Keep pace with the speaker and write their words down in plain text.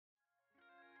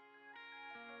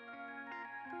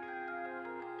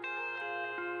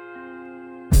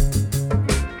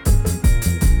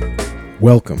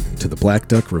Welcome to the Black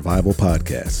Duck Revival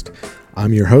Podcast.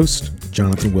 I'm your host,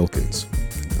 Jonathan Wilkins.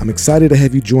 I'm excited to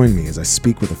have you join me as I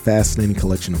speak with a fascinating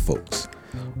collection of folks,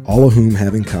 all of whom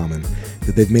have in common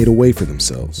that they've made a way for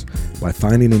themselves by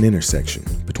finding an intersection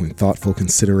between thoughtful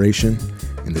consideration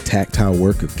and the tactile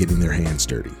work of getting their hands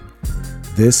dirty.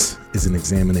 This is an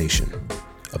examination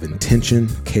of intention,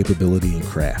 capability, and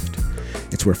craft.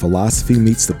 It's where philosophy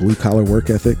meets the blue-collar work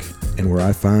ethic and where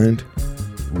I find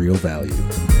real value.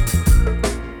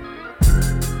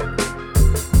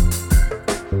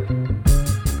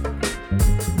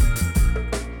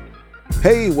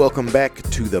 Hey, welcome back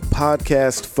to the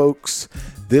podcast, folks.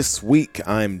 This week,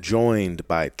 I'm joined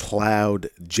by Cloud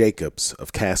Jacobs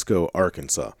of Casco,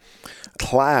 Arkansas.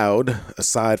 Cloud,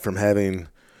 aside from having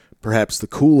perhaps the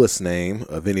coolest name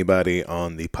of anybody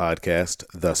on the podcast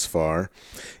thus far,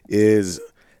 is,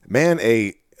 man,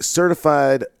 a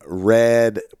certified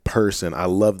rad person. I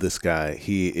love this guy.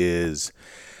 He is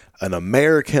an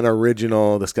American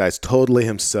original. This guy's totally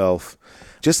himself.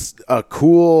 Just a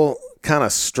cool, kind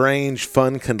of strange,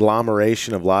 fun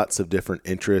conglomeration of lots of different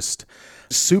interests.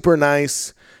 Super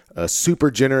nice,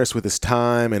 super generous with his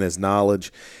time and his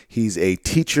knowledge. He's a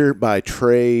teacher by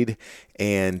trade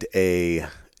and a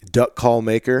duck call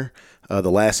maker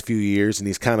the last few years, and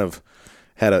he's kind of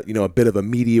had a bit of a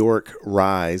meteoric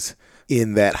rise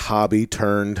in that hobby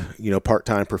turned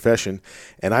part-time profession.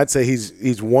 And I'd say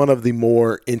he's one of the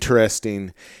more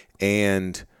interesting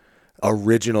and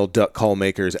original duck call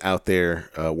makers out there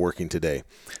working today.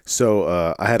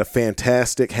 So I had a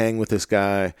fantastic hang with this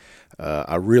guy.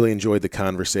 I really enjoyed the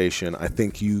conversation. I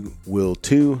think you will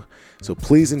too. So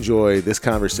please enjoy this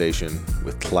conversation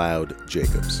with Cloud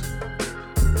Jacobs.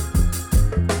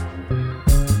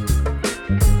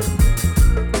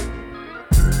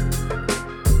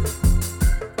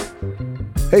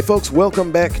 Hey folks,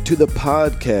 welcome back to the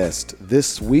podcast.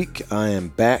 This week I am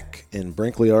back in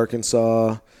Brinkley,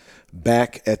 Arkansas,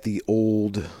 back at the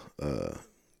old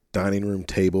dining room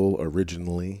table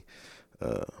originally.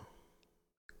 The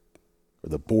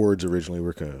boards originally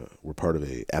were part of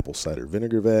a apple cider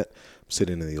vinegar vat. I'm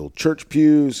sitting in the old church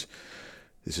pews.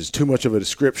 This is too much of a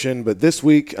description, but this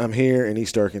week I'm here in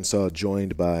East Arkansas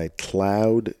joined by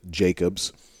Cloud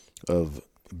Jacobs of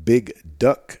Big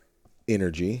Duck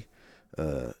Energy.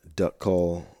 Duck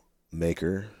call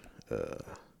maker,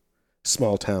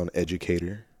 small town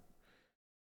educator,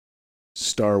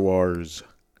 Star Wars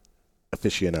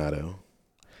aficionado.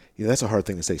 That's a hard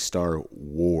thing to say, Star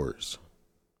Wars.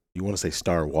 You want to say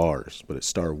Star Wars, but it's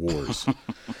Star Wars.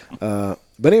 But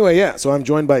anyway, yeah, so I'm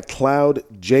joined by Cloud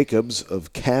Jacobs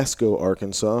of Casco,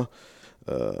 Arkansas,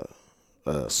 a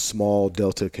small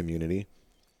Delta community.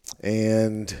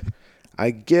 And I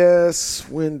guess,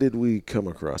 when did we come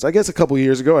across? I guess a couple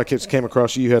years ago, I came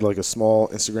across you. You had like a small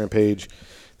Instagram page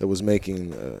that was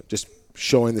making, just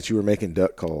showing that you were making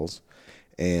duck calls.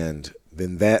 And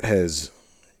then that has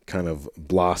kind of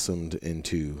blossomed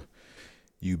into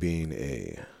you being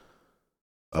a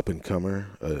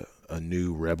up-and-comer, a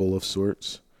new rebel of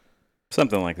sorts.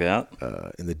 Something like that.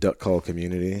 In the duck call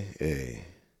community, a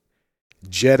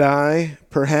Jedi,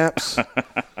 perhaps.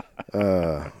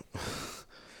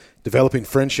 Developing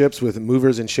friendships with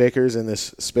movers and shakers in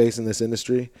this space, in this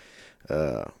industry,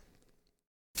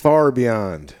 far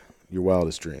beyond your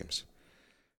wildest dreams.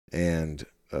 And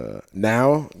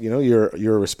now, you're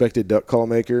a respected duck call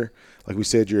maker. Like we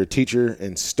said, you're a teacher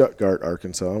in Stuttgart,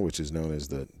 Arkansas, which is known as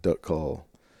the duck call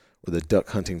or the duck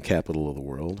hunting capital of the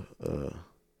world.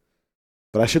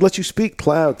 But I should let you speak,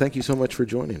 Cloud. Thank you so much for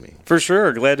joining me. For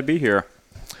sure. Glad to be here.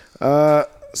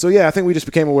 So yeah, I think we just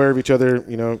became aware of each other,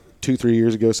 2-3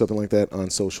 years ago, something like that,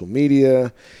 on social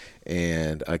media.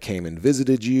 And I came and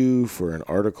visited you for an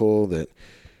article that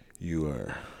you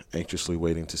are anxiously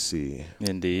waiting to see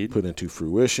Indeed put into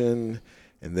fruition.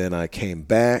 And then I came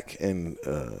back, and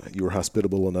you were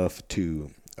hospitable enough to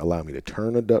allow me to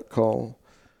turn a duck call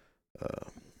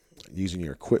using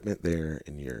your equipment there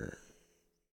in your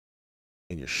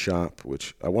shop,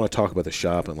 which I want to talk about the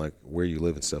shop and like where you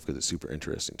live and stuff because it's super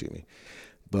interesting to me.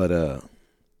 But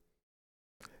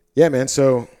yeah, man.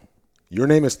 So your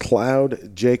name is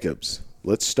Cloud Jacobs.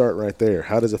 Let's start right there.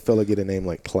 How does a fella get a name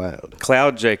like Cloud?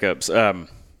 Cloud Jacobs.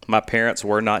 My parents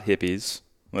were not hippies.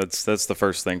 That's the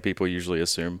first thing people usually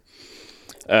assume.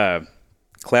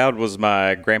 Cloud was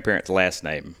my grandparents' last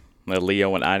name,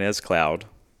 Leo and Inez Cloud.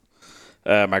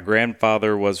 My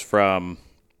grandfather was from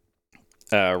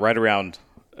right around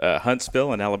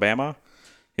Huntsville in Alabama.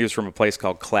 He was from a place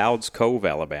called Clouds Cove,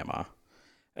 Alabama.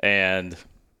 And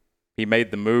he made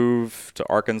the move to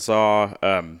Arkansas,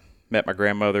 met my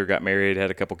grandmother, got married, had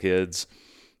a couple kids.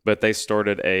 But they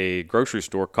started a grocery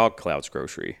store called Cloud's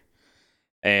Grocery.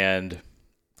 And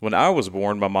when I was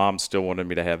born, my mom still wanted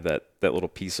me to have that little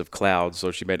piece of Cloud,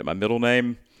 so she made it my middle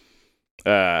name.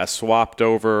 I swapped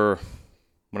over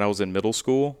when I was in middle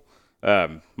school.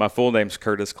 My full name's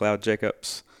Curtis Cloud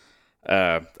Jacobs.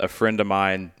 A friend of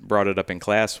mine brought it up in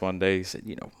class one day. He said,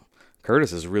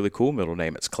 Curtis is a really cool middle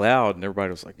name. It's Cloud. And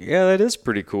everybody was like, yeah, that is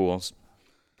pretty cool. I'll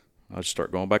just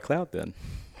start going by Cloud then.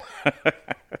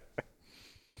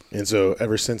 And so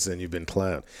ever since then, you've been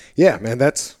Cloud. Yeah, man,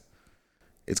 it's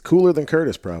cooler than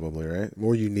Curtis probably, right?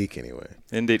 More unique anyway.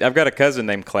 Indeed. I've got a cousin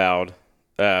named Cloud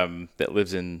that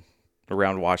lives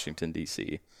around Washington,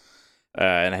 D.C.,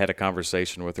 and I had a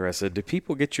conversation with her. I said, do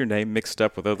people get your name mixed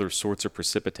up with other sorts of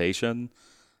precipitation?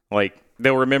 Like,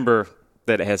 they'll remember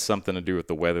that it has something to do with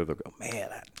the weather. They'll go, man,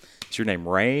 is your name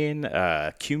Rain?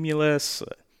 Cumulus?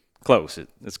 Close.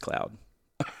 It's Cloud.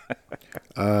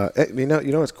 You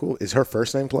know what's cool? Is her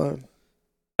first name Cloud?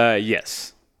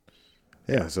 Yes.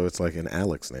 Yeah, so it's like an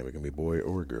Alex name. It can be boy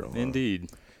or girl. Indeed.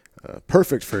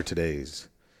 Perfect for today's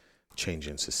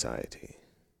changing society.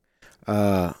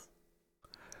 Man,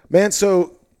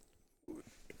 so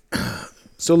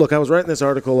look, I was writing this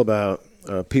article about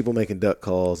people making duck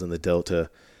calls in the Delta,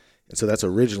 and so that's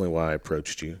originally why I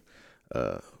approached you.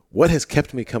 What has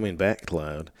kept me coming back,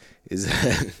 Cloud, is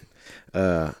that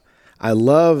I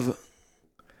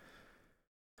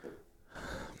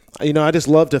just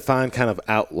love to find kind of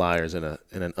outliers in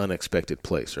an unexpected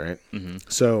place, right? Mm-hmm.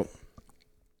 So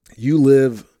you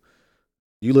live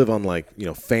on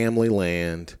family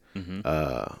land, Mm-hmm.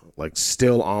 like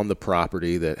still on the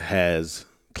property that has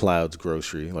Cloud's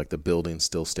Grocery, like the building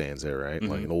still stands there, right? Mm-hmm.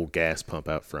 Like an old gas pump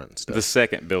out front and stuff. The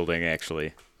second building,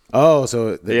 actually. Oh,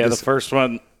 so the first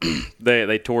one,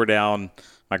 they tore down.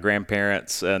 My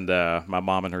grandparents and my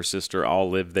mom and her sister all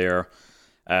lived there.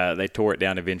 They tore it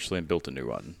down eventually and built a new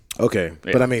one. Okay,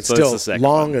 Yeah. but I mean, So still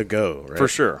long ago, right? For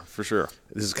sure.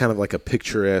 This is kind of like a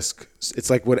picturesque. It's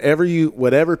like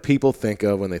whatever people think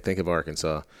of when they think of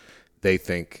Arkansas, they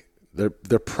think they're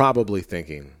probably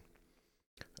thinking.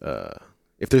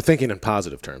 If they're thinking in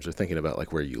positive terms, they're thinking about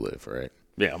like where you live, right?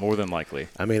 Yeah, more than likely.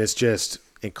 I mean, it's just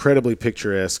incredibly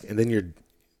picturesque, and then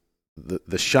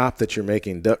the shop that you're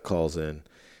making duck calls in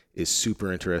is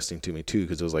super interesting to me too,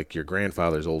 because it was like your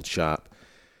grandfather's old shop.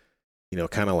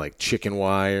 Kind of like chicken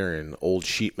wire and old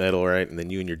sheet metal, right? And then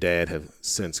you and your dad have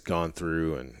since gone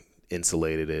through and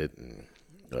insulated it. And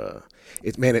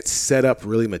it's set up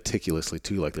really meticulously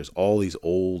too. Like there's all these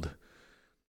old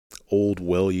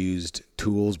well-used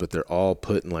tools, but they're all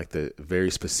put in like the very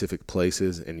specific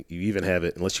places. And you even have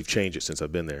it, unless you've changed it since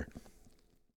I've been there,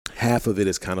 half of it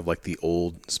is kind of like the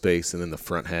old space, and then the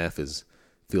front half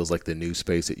feels like the new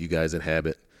space that you guys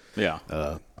inhabit. Yeah.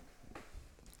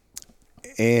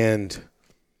 So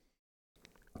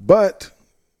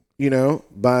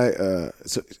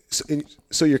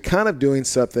you're kind of doing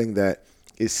something that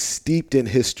is steeped in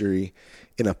history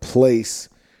in a place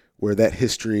where that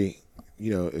history,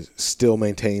 still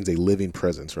maintains a living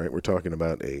presence, right? We're talking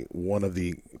about one of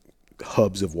the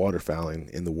hubs of waterfowling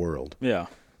in the world. Yeah.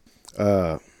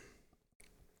 I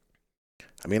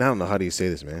mean, I don't know, how do you say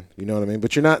this, man? You know what I mean?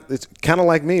 But you're not, it's kind of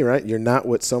like me, right? You're not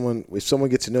if someone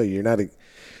gets to know you, you're not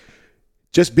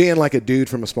just being like a dude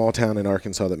from a small town in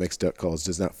Arkansas that makes duck calls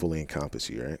does not fully encompass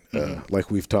you, right? Mm-hmm. Like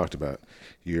we've talked about.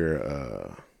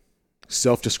 You're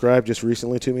self-described just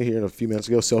recently to me here a few minutes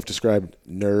ago, self-described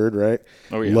nerd, right?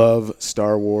 Oh, yeah. Love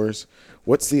Star Wars.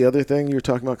 What's the other thing you were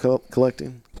talking about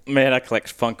collecting? Man, I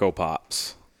collect Funko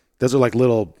Pops. Those are like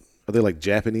are they like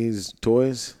Japanese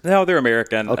toys? No, they're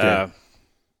American. Okay.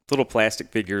 Little plastic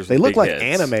figures. They with look big like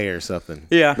heads. anime or something.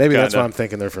 Yeah, maybe that's kinda. why I'm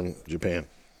thinking they're from Japan.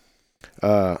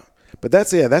 But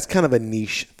that's kind of a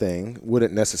niche thing.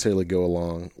 Wouldn't necessarily go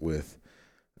along with,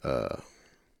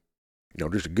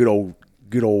 just a good old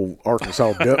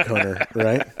Arkansas duck hunter,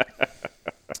 right?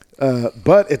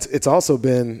 But it's also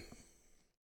been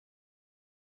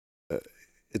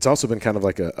kind of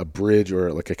like a bridge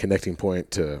or like a connecting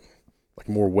point to like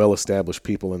more well-established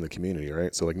people in the community,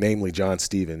 right? So like namely John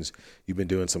Stevens, you've been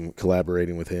doing some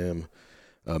collaborating with him,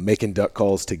 making duck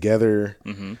calls together,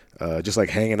 Mm-hmm. just like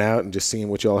hanging out and just seeing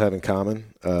what y'all have in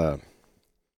common.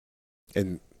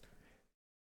 And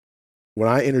when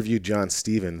I interviewed John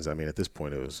Stevens, I mean, at this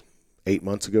point it was 8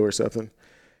 months ago or something,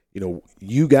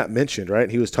 you got mentioned, right?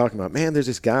 And he was talking about, man, there's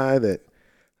this guy that,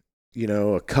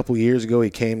 a couple years ago, he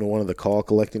came to one of the call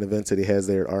collecting events that he has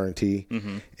there at R&T.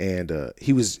 Mm-hmm. And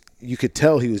you could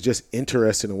tell he was just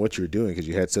interested in what you were doing because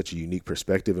you had such a unique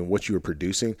perspective and what you were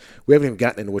producing. We haven't even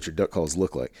gotten into what your duck calls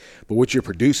look like, but what you're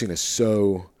producing is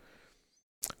so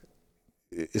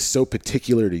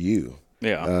particular to you.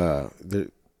 Yeah.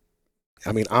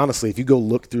 I mean, honestly, if you go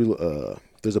look through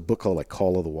there's a book called like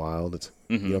Call of the Wild. It's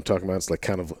you know what I'm talking about. It's like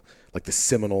kind of like the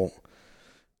seminal.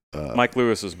 Mike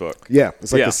Lewis's book. Yeah,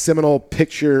 it's like the seminal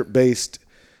picture-based,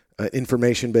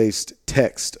 information-based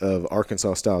text of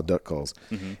Arkansas-style duck calls.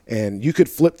 And you could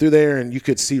flip through there and you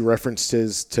could see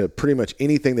references to pretty much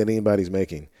anything that anybody's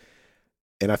making.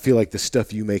 And I feel like the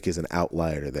stuff you make is an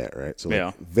outlier to that, right? So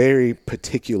like very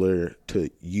particular to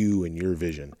you and your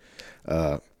vision.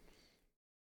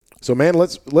 So man,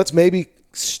 let's maybe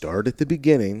start at the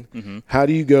beginning. How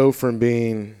do you go from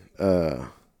being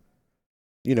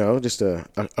just a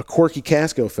quirky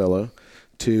Casco fellow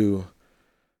to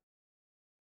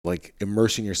like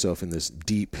immersing yourself in this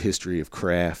deep history of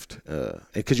craft?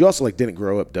 Because you also like didn't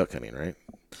grow up duck hunting, right?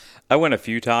 I went a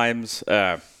few times,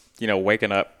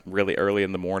 waking up really early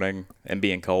in the morning and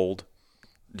being cold.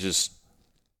 Just,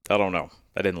 I don't know.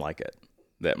 I didn't like it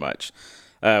that much.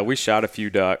 We shot a few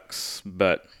ducks,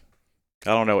 but I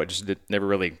don't know. It just never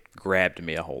really grabbed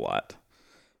me a whole lot.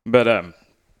 But,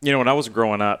 when I was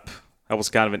growing up, I was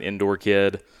kind of an indoor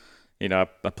kid. I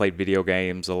played video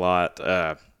games a lot.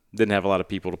 Didn't have a lot of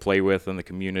people to play with in the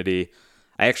community.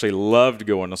 I actually loved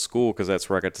going to school because that's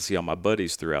where I got to see all my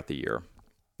buddies throughout the year.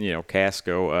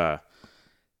 Casco,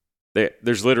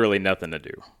 there's literally nothing to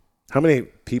do. How many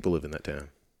people live in that town?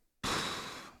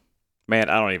 Man,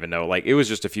 I don't even know. Like, it was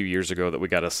just a few years ago that we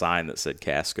got a sign that said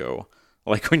Casco,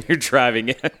 like when you're driving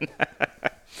in.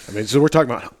 I mean, so we're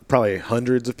talking about probably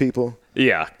hundreds of people?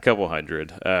 Yeah, a couple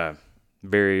hundred.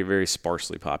 Very, very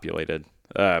sparsely populated.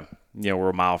 We're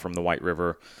a mile from the White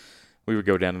River. We would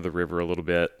go down to the river a little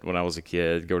bit when I was a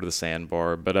kid, go to the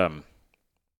sandbar. But I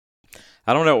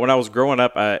don't know. When I was growing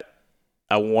up, I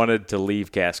wanted to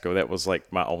leave Casco. That was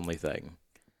like my only thing.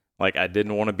 Like, I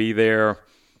didn't want to be there.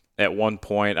 At one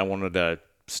point, I wanted to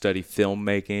study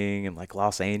filmmaking in like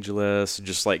Los Angeles,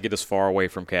 just like get as far away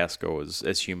from Casco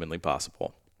as humanly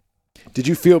possible. Did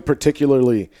you feel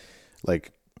particularly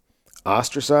like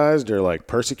ostracized or like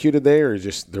persecuted there, or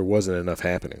just there wasn't enough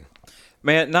happening?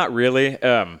 Man, not really.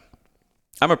 I'm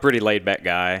a pretty laid back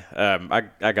guy.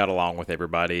 I got along with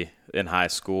everybody in high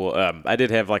school. I did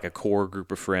have like a core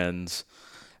group of friends.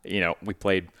 We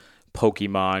played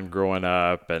Pokemon growing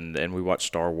up and we watched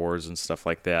Star Wars and stuff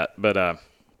like that. But I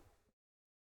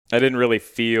didn't really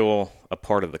feel a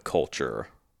part of the culture.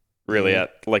 Really,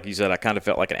 like you said, I kind of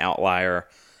felt like an outlier,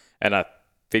 and I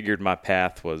figured my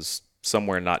path was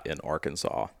somewhere not in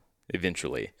Arkansas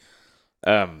eventually.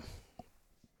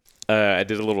 I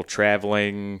did a little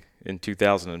traveling in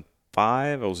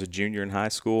 2005. I was a junior in high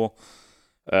school.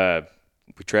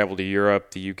 We traveled to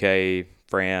Europe, the UK,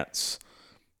 France,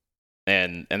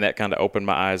 and that kind of opened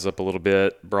my eyes up a little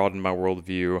bit, broadened my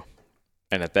worldview.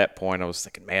 And at that point, I was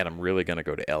thinking, man, I'm really going to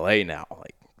go to LA now.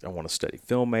 Like, I want to study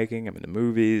filmmaking. I'm into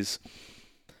movies.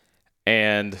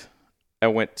 And I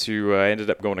ended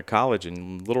up going to college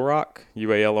in Little Rock,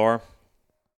 UALR.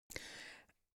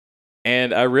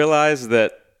 And I realized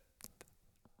that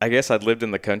I guess I'd lived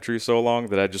in the country so long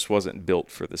that I just wasn't built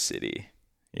for the city.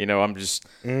 I'm just...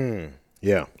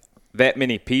 that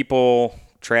many people,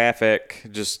 traffic,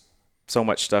 just so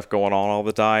much stuff going on all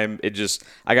the time.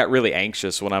 I got really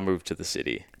anxious when I moved to the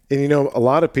city. And a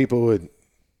lot of people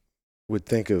would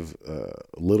think of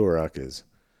Little Rock as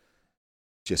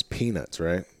just peanuts,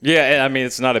 right? Yeah, I mean,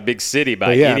 it's not a big city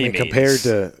by any means.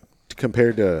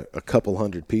 Compared to a couple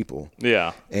hundred people.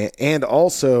 Yeah. And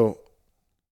also,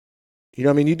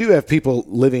 you do have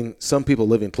some people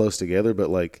living close together, but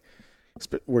like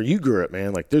where you grew up,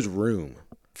 man, like there's room.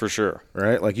 For sure.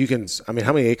 Right? Like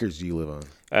how many acres do you live on?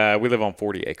 We live on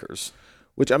 40 acres.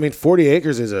 Which, 40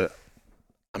 acres is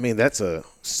that's a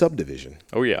subdivision.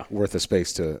 Oh, yeah. Worth of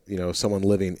space to, someone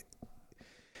living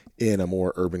in a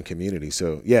more urban community.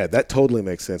 So, yeah, that totally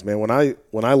makes sense, man. When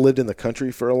I lived in the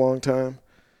country for a long time,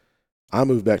 I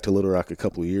moved back to Little Rock a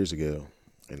couple of years ago,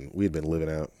 and we had been living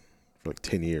out for like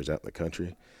 10 years out in the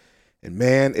country. And,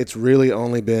 man, it's really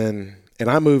only been – and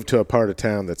I moved to a part of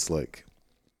town that's like –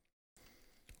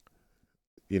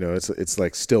 it's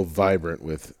like still vibrant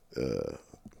with,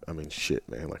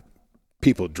 man, like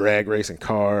people drag racing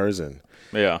cars and,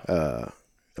 a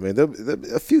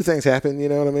few things happen, you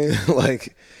know what I mean?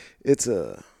 Like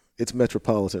it's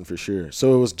metropolitan for sure.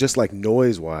 So it was just like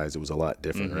noise wise, it was a lot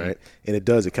different, right? And it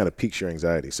kind of piques your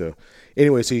anxiety. So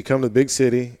anyway, so you come to the big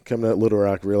city, come to Little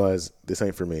Rock, realize this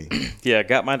ain't for me. Yeah. I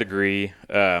got my degree.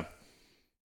 I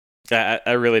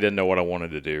really didn't know what I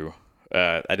wanted to do.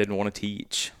 I didn't want to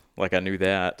teach. Like I knew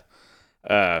that,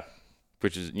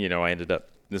 which is, I ended up,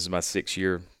 this is my 6th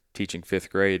year teaching 5th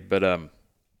grade. But,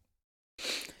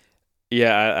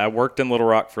 I worked in Little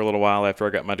Rock for a little while after I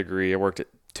got my degree. I worked at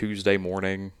Tuesday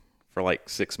Morning for like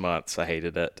 6 months. I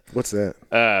hated it. What's that?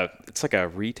 It's like a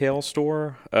retail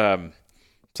store.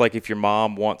 It's like if your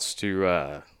mom wants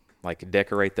to like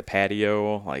decorate the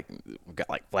patio, like we've got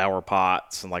like flower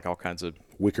pots and like all kinds of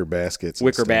Wicker baskets.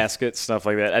 stuff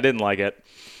like that. I didn't like it.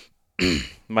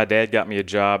 My dad got me a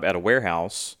job at a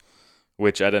warehouse,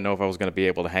 which I didn't know if I was going to be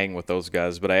able to hang with those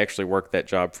guys, but I actually worked that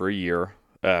job for a year.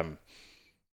 I'd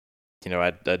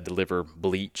deliver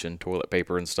bleach and toilet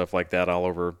paper and stuff like that all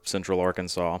over central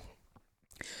Arkansas.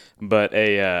 But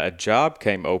a job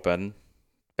came open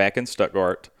back in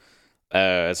Stuttgart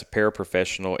as a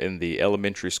paraprofessional in the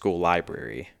elementary school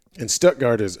library. And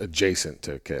Stuttgart is adjacent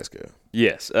to Casco.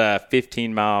 Yes,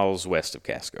 15 miles west of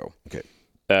Casco. Okay.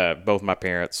 Both my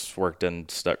parents worked in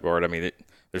Stuttgart. I mean,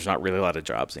 there's not really a lot of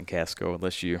jobs in Casco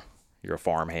unless you're a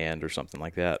farmhand or something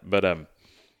like that. But I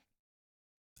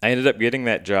ended up getting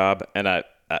that job, and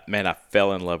I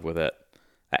fell in love with it.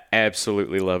 I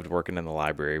absolutely loved working in the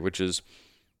library, which is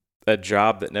a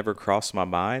job that never crossed my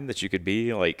mind that you could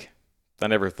be. Like, I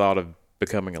never thought of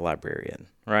becoming a librarian,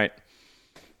 right?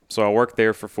 So I worked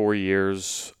there for 4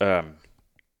 years, and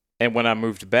when I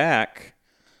moved back,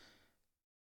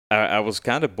 I was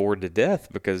kind of bored to death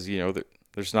because,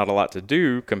 there's not a lot to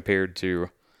do compared to,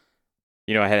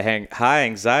 I had high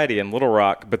anxiety in Little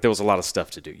Rock, but there was a lot of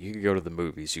stuff to do. You could go to the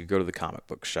movies, you could go to the comic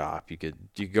book shop, you could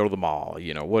go to the mall,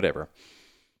 whatever.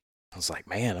 I was like,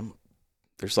 man,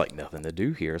 there's like nothing to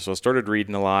do here. So I started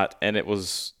reading a lot, and it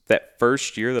was that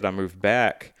first year that I moved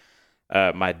back,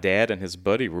 my dad and his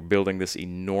buddy were building this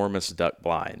enormous duck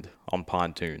blind on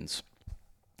pontoons.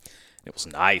 It was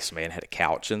nice, man. It had a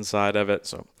couch inside of it,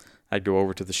 so I'd go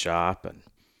over to the shop, and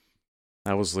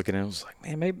I was looking at it. I was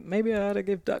like, man, maybe I ought to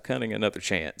give duck hunting another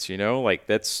chance. Like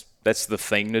that's the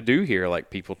thing to do here. Like,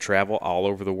 people travel all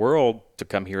over the world to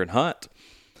come here and hunt,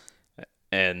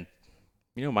 and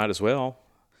might as well.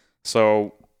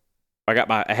 So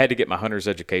I had to get my hunter's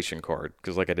education card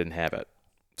because I didn't have it.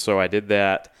 So I did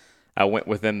that. I went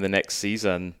with them the next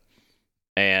season,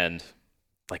 and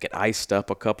it iced up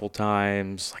a couple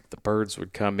times. Like, the birds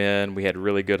would come in. We had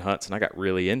really good hunts, and I got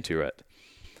really into it.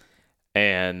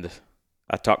 And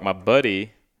I talked my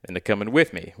buddy into coming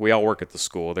with me. We all work at the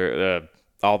school. They're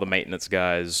all the maintenance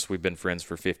guys. We've been friends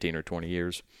for 15 or 20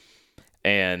 years.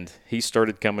 And he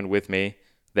started coming with me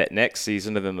that next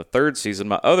season. And then the third season,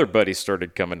 my other buddy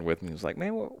started coming with me. He was like,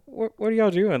 man, what are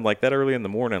y'all doing that early in the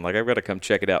morning? I've got to come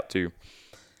check it out too.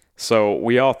 So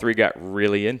we all three got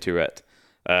really into it.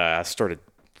 I started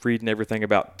reading everything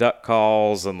about duck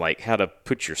calls and how to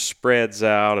put your spreads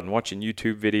out and watching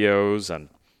YouTube videos. And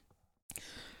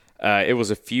it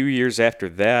was a few years after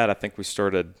that, I think we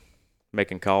started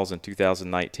making calls in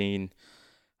 2019.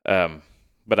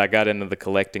 But I got into the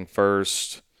collecting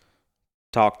first,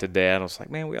 talked to Dad. I was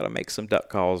like, man, we ought to make some duck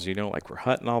calls, we're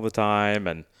hunting all the time.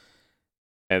 And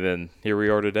then here we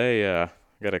are today.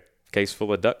 Got a case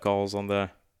full of duck calls on the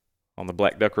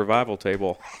Black Duck Revival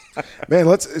table.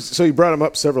 Man, so you brought him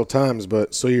up several times,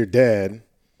 but so your dad,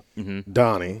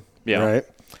 Donnie, right?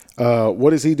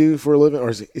 What does he do for a living, or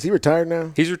is he retired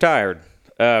now? He's retired.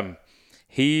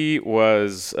 He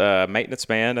was a maintenance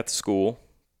man at the school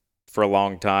for a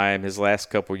long time. His last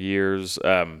couple years,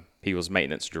 he was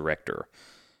maintenance director.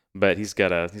 But he's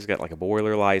got a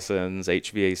boiler license,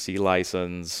 HVAC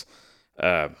license.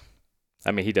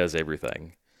 He does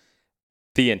everything.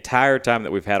 The entire time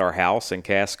that we've had our house in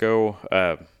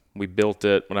Casco, we built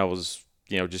it when I was,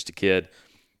 just a kid.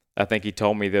 I think he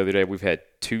told me the other day we've had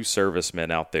 2 servicemen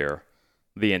out there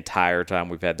the entire time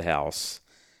we've had the house.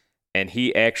 And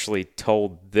he actually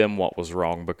told them what was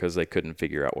wrong because they couldn't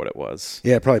figure out what it was.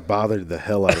 Yeah, it probably bothered the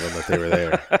hell out of them that they were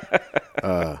there.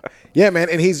 Yeah, man.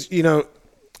 And he's,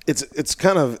 it's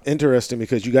kind of interesting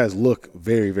because you guys look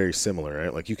very, very similar,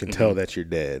 right? Like, you can tell that's your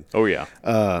dad. Oh, yeah.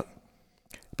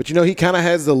 But, he kind of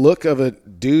has the look of a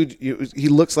dude. He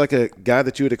looks like a guy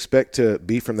that you would expect to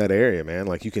be from that area, man.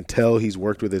 Like, you can tell he's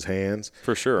worked with his hands.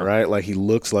 For sure. Right? Like, he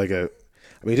looks like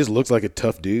he just looks like a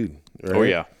tough dude. Right? Oh,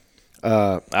 yeah.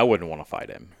 I wouldn't want to fight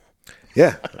him.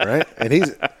 Yeah, right? And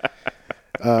he's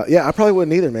I probably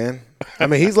wouldn't either, man.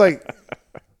 He's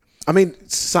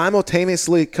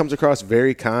simultaneously comes across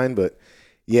very kind, but,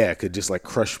 could just,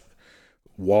 crush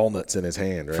walnuts in his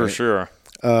hand, right? For sure.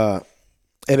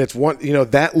 And it's one,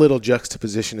 that little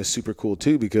juxtaposition is super cool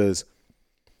too, because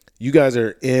you guys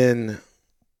are in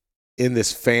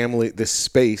this family, this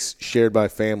space shared by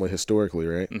family historically,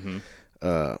 right? Mm-hmm.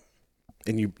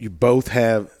 And you both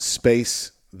have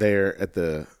space there at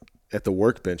the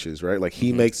workbenches, right? Like,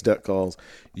 he makes duck calls,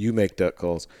 you make duck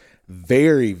calls.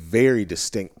 Very, very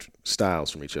distinct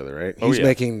styles from each other, right? He's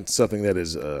making something that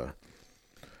is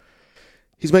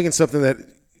he's making something that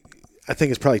I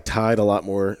think it's probably tied a lot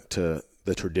more to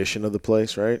the tradition of the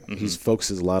place, right? He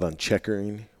focuses a lot on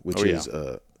checkering, which is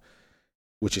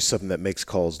something that makes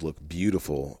calls look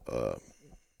beautiful.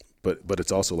 But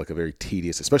it's also like a very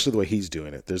tedious, especially the way he's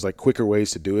doing it. There's like quicker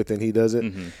ways to do it than he does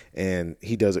it, and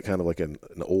he does it kind of like an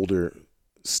older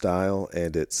style,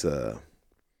 and it's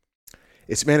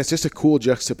just a cool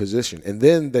juxtaposition. And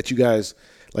then that you guys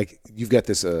like, you've got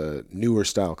this newer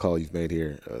style call you've made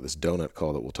here, this donut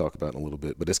call that we'll talk about in a little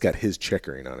bit, but it's got his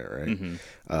checkering on it, right?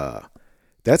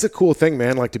 That's a cool thing,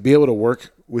 man. Like to be able to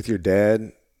work with your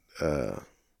dad, and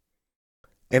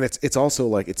it's also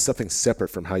like it's something separate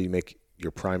from how you make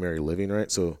your primary living,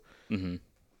 right? So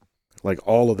like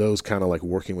all of those kind of like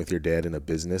working with your dad in a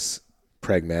business,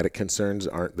 pragmatic concerns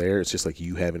aren't there. It's just like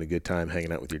you having a good time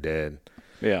hanging out with your dad.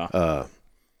 Yeah.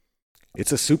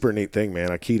 It's a super neat thing,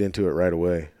 man. I keyed into it right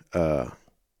away. So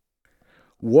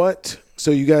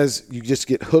you just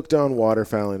get hooked on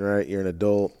waterfowling, right? You're an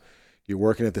adult, you're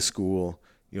working at the school,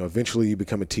 eventually you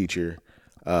become a teacher.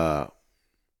 But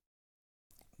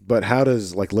how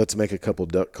does like, let's make a couple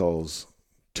duck calls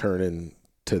turn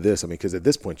into this? I mean, because at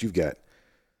this point you've got,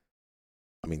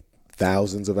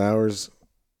 thousands of hours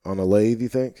on a lathe, you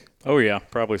think? Oh yeah,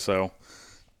 probably so.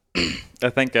 I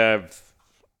think I'm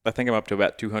up to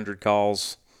about 200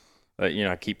 calls.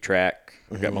 I keep track.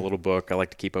 I've got my little book. I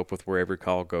like to keep up with where every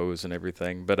call goes and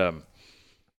everything. But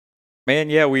man,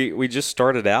 yeah, we just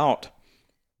started out.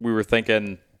 We were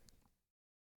thinking,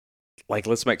 like,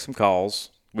 let's make some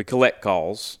calls. We collect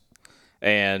calls,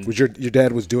 and was your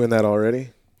dad was doing that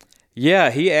already?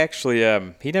 Yeah, he actually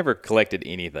he never collected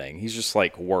anything. He's just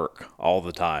like work all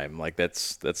the time. Like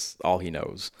that's all he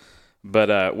knows.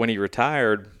 But when he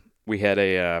retired, we had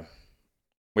a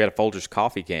Folgers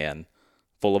coffee can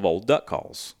full of old duck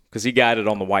calls because he guided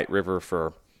on the White River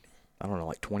for, I don't know,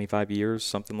 like 25 years,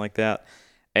 something like that.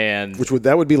 And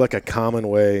that would be like a common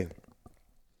way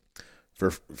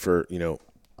for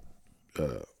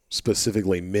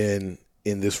specifically men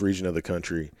in this region of the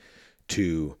country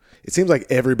to. It seems like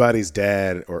everybody's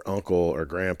dad or uncle or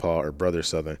grandpa or brother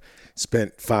Southern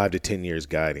spent 5 to 10 years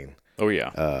guiding. Oh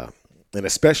yeah. And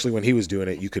especially when he was doing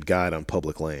it, you could guide on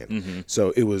public land.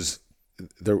 So it was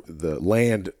the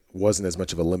land wasn't as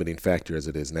much of a limiting factor as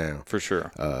it is now. For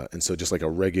sure. And so just like a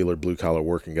regular blue collar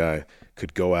working guy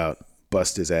could go out,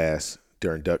 bust his ass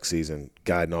during duck season,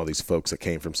 guiding all these folks that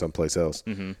came from someplace else,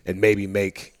 and maybe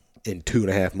make in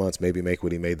 2.5 months, maybe make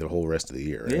what he made the whole rest of the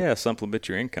year. Right? Yeah, supplement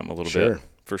your income a little bit.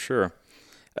 For sure.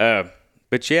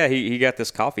 But yeah, he got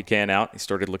this coffee can out. He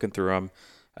started looking through them.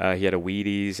 He had a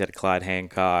Wheaties, he had a Clyde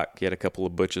Hancock, he had a couple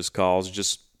of Butch's calls,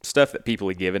 just stuff that people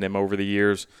had given him over the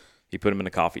years. He put them in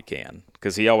a coffee can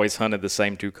because he always hunted the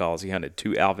same 2 calls. He hunted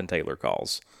 2 Alvin Taylor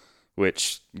calls,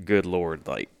 which, good Lord,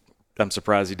 like, I'm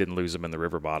surprised he didn't lose them in the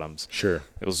river bottoms. Sure.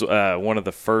 It was one of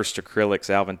the first acrylics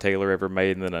Alvin Taylor ever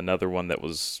made, and then another one that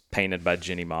was painted by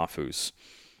Jenny Mahfouz.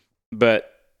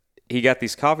 But he got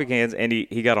these coffee cans, and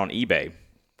he got on eBay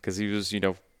because he was, he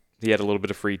had a little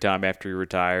bit of free time after he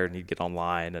retired, and he'd get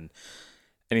online, and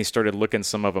he started looking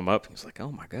some of them up. He was like,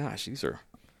 oh my gosh, these are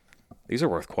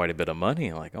worth quite a bit of money.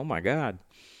 I'm like, oh my God.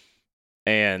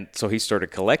 And so he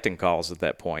started collecting calls at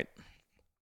that point.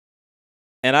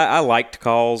 And I liked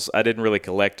calls. I didn't really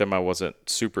collect them. I wasn't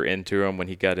super into them when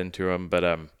he got into them,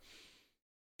 but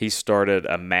he started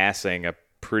amassing a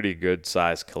pretty good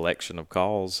sized collection of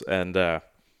calls. And at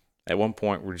one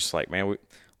point we're just like, man,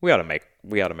 we ought to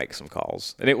make some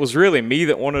calls. And it was really me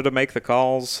that wanted to make the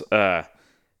calls.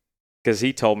 Because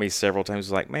he told me several times, he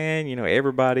was like, man,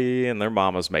 everybody and their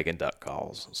mama's making duck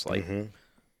calls. It's like,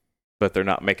 but they're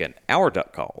not making our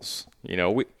duck calls.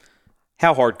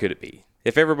 How hard could it be?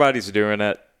 If everybody's doing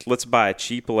it, let's buy a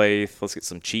cheap lathe. Let's get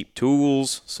some cheap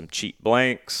tools, some cheap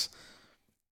blanks.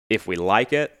 If we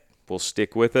like it, we'll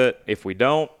stick with it. If we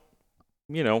don't,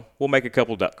 we'll make a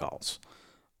couple duck calls.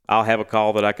 I'll have a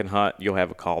call that I can hunt. You'll have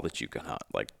a call that you can hunt.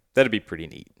 Like, that'd be pretty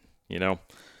neat,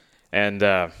 And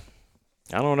I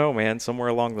don't know, man. Somewhere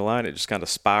along the line, it just kind of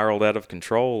spiraled out of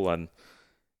control, and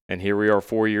here we are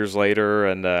 4 years later,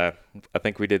 and I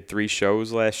think we did 3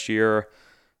 shows last year.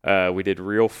 We did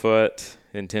Reelfoot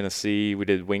in Tennessee. We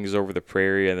did Wings Over the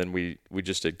Prairie, and then we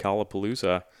just did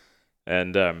Callapalooza,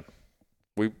 and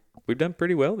we've done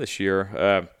pretty well this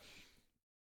year.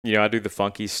 I do the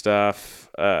funky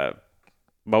stuff.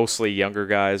 Mostly younger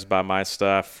guys buy my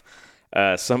stuff.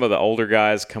 Some of the older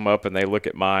guys come up and they look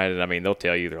at mine, and they'll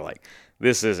tell you, they're like,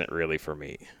 this isn't really for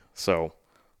me. So,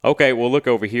 okay, well, look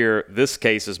over here. This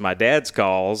case is my dad's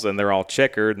calls, and they're all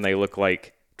checkered, and they look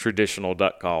like traditional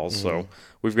duck calls. So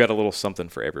we've got a little something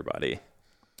for everybody.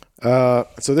 So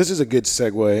this is a good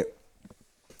segue.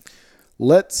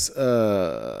 Let's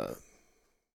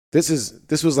This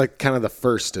was like kind of the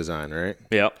first design, right?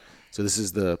 Yep. So this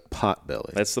is the pot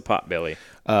belly. That's the pot belly.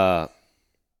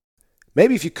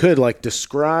 Maybe if you could like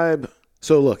describe.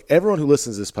 So look, everyone who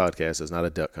listens to this podcast is not a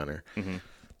duck hunter. Mm-hmm.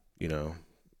 You know,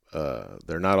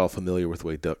 they're not all familiar with the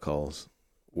way duck calls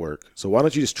work. So why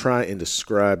don't you just try and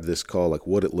describe this call, like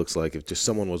what it looks like if just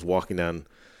someone was walking down,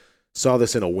 saw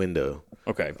this in a window.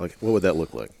 Okay. Like what would that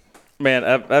look like? Man,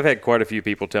 I've had quite a few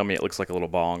people tell me it looks like a little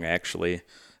bong, actually.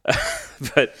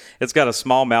 But it's got a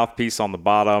small mouthpiece on the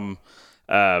bottom.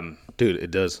 Dude,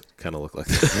 it does kind of look like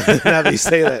that. Now that you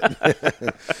say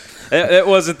that. It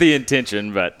wasn't the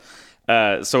intention, but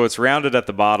so it's rounded at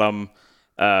the bottom.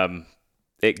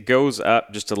 It goes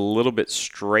up just a little bit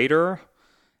straighter.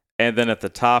 And then at the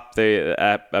top,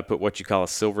 I put what you call a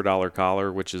silver dollar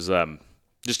collar, which is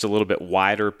just a little bit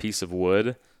wider piece of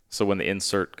wood. So when the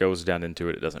insert goes down into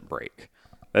it, it doesn't break.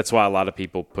 That's why a lot of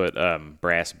people put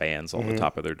brass bands on the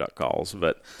top of their duck calls.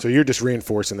 But so you're just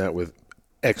reinforcing that with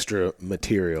extra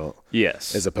material.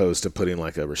 Yes. As opposed to putting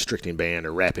like a restricting band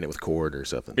or wrapping it with cord or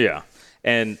something. Yeah.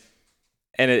 And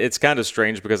it's kind of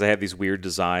strange because I have these weird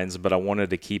designs, but I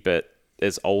wanted to keep it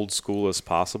as old school as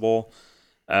possible.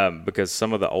 Because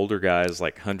some of the older guys,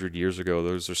 like 100 years ago,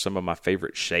 those are some of my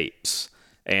favorite shapes,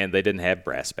 and they didn't have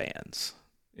brass bands.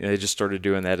 They just started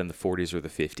doing that in the 40s or the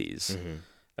 50s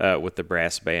with the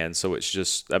brass band. So it's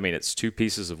just, I mean, it's two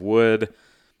pieces of wood.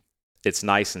 It's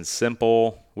nice and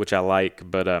simple, which I like,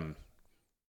 but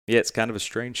yeah, it's kind of a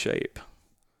strange shape.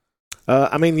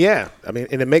 I mean,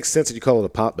 and it makes sense that you call it a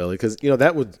pot belly because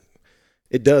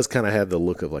it does kind of have the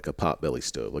look of like a potbelly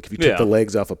stove. Like if you took the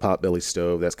legs off a potbelly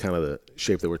stove, that's kind of the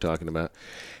shape that we're talking about.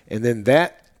 And then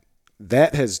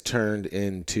that has turned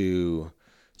into,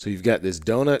 so you've got this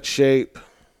donut shape,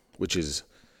 which is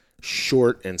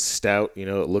short and stout. You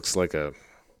know, it looks like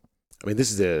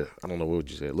this is I don't know, what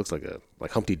would you say? It looks like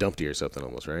Humpty Dumpty or something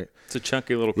almost, right? It's a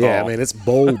chunky little call. Yeah, I mean, it's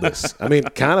bulbous. I mean,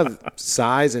 kind of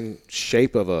size and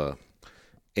shape of a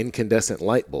incandescent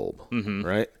light bulb,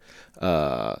 right?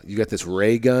 You got this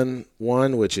ray gun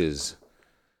one, which is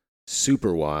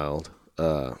super wild.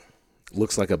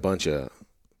 Looks like a bunch of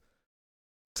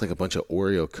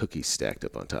Oreo cookies stacked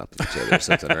up on top of each other or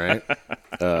something, right?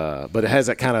 But it has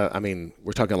that kind of, I mean,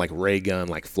 we're talking like ray gun,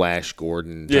 like Flash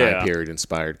Gordon time period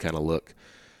inspired kind of look.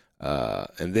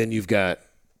 And then you've got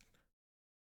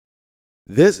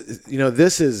this,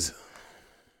 this is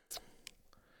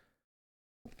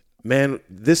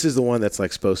the one that's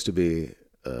like supposed to be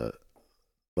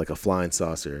like a flying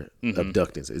saucer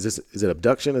abducting. Is it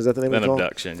abduction? Is that the name of it?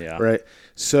 Abduction, yeah. Right.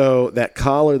 So that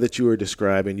collar that you were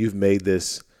describing, you've made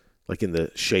this like in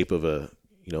the shape of a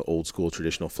old school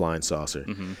traditional flying saucer,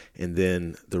 and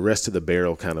then the rest of the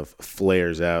barrel kind of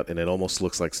flares out, and it almost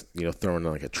looks like throwing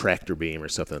like a tractor beam or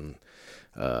something.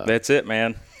 That's it,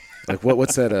 man. Like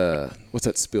what's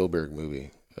that Spielberg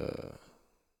movie?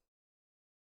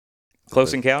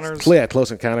 Close Encounters? Yeah,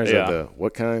 Close Encounters Yeah. of the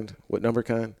what kind? What number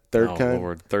kind? Third kind?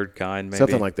 Lord, third kind, maybe.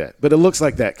 Something like that. But it looks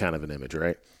like that kind of an image,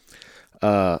 right?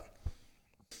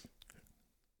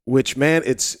 Which, man,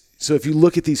 so if you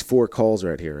look at these four calls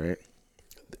right here, right?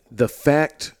 The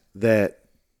fact that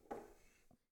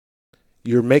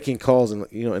you're making calls in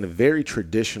a very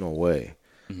traditional way.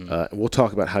 And we'll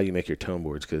talk about how you make your tone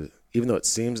boards, because even though it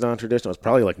seems non-traditional, it's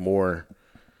probably like more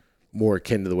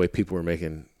akin to the way people were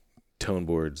making tone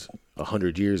boards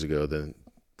 100 years ago than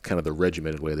kind of the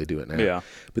regimented way they do it now. Yeah.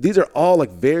 But these are all like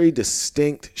very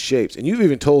distinct shapes. And you've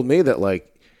even told me that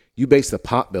like you base the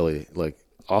potbelly like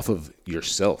off of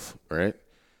yourself, right?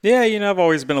 Yeah, I've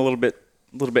always been a little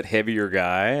bit heavier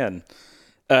guy, and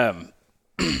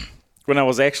when I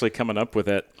was actually coming up with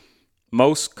it,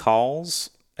 most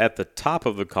calls at the top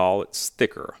of the call, it's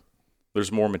thicker.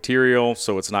 There's more material,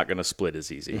 so it's not going to split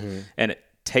as easy. And it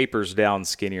tapers down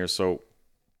skinnier. So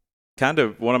kind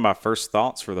of one of my first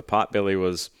thoughts for the potbelly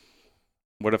was,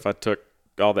 what if I took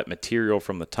all that material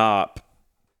from the top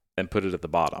and put it at the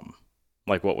bottom?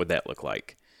 Like, what would that look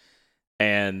like?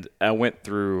 And I went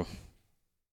through,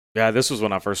 this was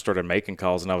when I first started making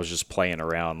calls, and I was just playing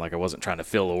around. Like, I wasn't trying to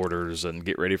fill orders and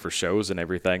get ready for shows and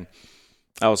everything.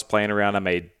 I was playing around. I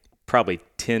made probably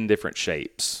 10 different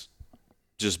shapes,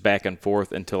 just back and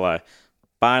forth, until I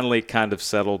finally kind of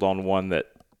settled on one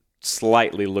that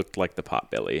slightly looked like the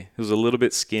potbelly. It was a little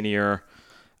bit skinnier.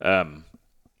 It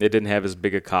didn't have as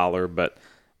big a collar, but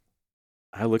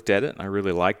I looked at it and I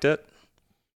really liked it.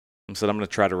 I said, I'm going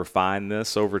to try to refine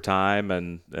this over time,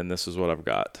 and this is what I've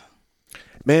got.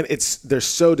 Man, they're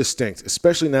so distinct,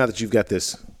 especially now that you've got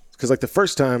this. Because like the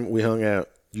first time we hung out,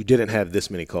 you didn't have this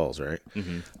many calls, right?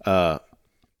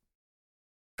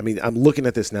 I mean, I'm looking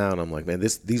at this now and I'm like, man,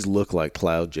 these look like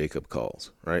Cloud Jacob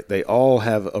calls, right? They all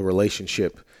have a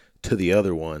relationship to the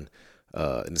other one,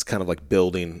 and it's kind of like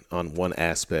building on one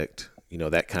aspect.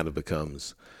 That kind of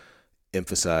becomes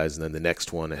emphasized, and then the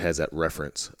next one, it has that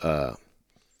reference.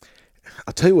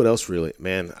 I'll tell you what else really,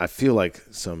 man, I feel like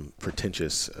some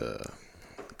pretentious,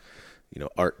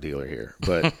 art dealer here,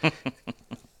 but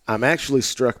I'm actually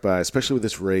struck by, especially with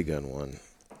this ray gun one,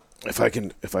 if I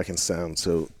can sound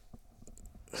so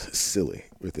silly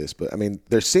with this, but I mean,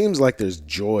 there seems like there's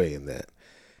joy in that,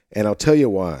 and I'll tell you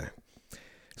why.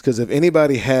 It's because if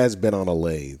anybody has been on a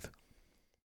lathe,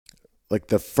 like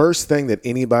the first thing that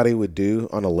anybody would do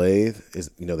on a lathe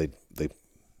is,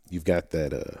 you've got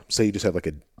that, say you just have like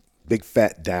a big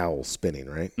fat dowel spinning,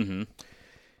 right? Mm-hmm. And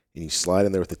you slide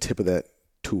in there with the tip of that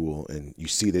tool, and you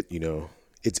see that,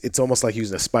 it's almost like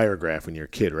using a spirograph when you're a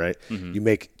kid, right? Mm-hmm.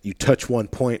 You touch one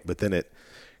point, but then it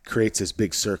creates this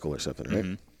big circle or something, right?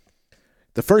 Mm-hmm.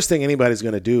 The first thing anybody's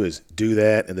going to do is do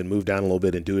that and then move down a little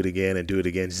bit and do it again and do it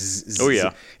again. Oh,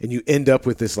 yeah. And you end up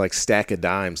with this like stack of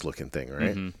dimes looking thing,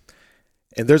 right? Mm-hmm.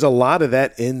 And there's a lot of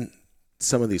that in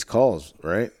some of these calls,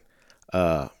 right?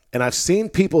 And I've seen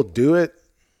people do it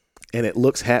and it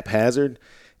looks haphazard.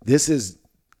 This is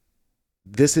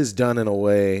done in a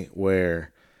way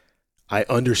where I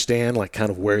understand like kind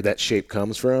of where that shape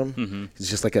comes from. Mm-hmm. It's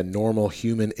just like a normal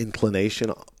human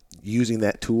inclination using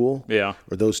that tool, or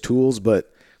those tools.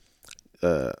 But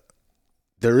there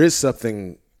is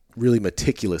something really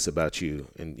meticulous about you,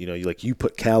 and you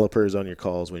put calipers on your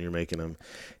calls when you're making them,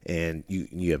 and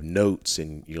you have notes,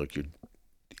 and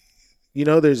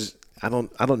there's I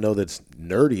don't know that it's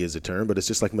nerdy is a term, but it's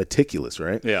just like meticulous,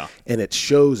 right? Yeah, and it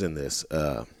shows in this.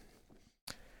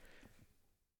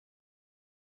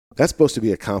 That's supposed to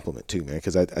be a compliment too, man,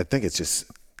 because I think it's just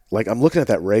like I'm looking at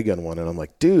that ray gun one and I'm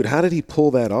like, dude, how did he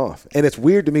pull that off? And it's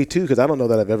weird to me too, because I don't know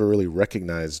that I've ever really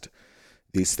recognized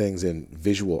these things in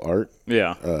visual art.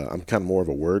 Yeah. I'm kind of more of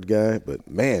a word guy, but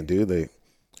man, dude,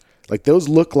 those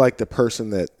look like the person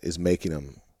that is making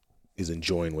them is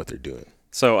enjoying what they're doing.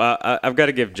 So I've got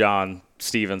to give John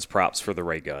Stevens props for the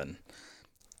ray gun.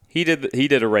 He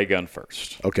did a ray gun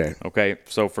first. Okay.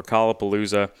 So for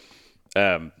Callapalooza,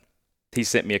 he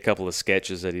sent me a couple of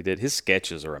sketches that he did. His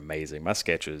sketches are amazing. My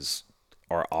sketches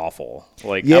are awful.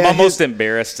 Like, I'm almost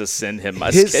embarrassed to send him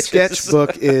my sketches. His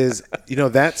sketchbook is,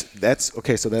 that's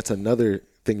okay. So that's another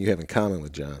thing you have in common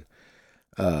with John.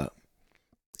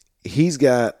 He's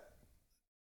got,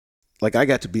 like, I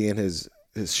got to be in his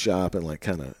shop and like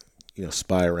kind of,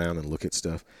 spy around and look at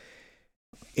stuff.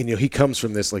 And, he comes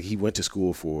from this, like he went to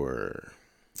school for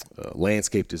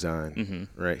landscape design,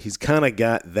 mm-hmm. right? He's kind of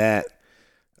got that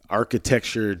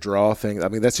architecture draw thing. I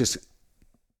mean, that's just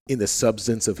in the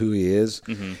substance of who he is.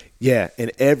 Mm-hmm. Yeah,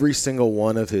 and every single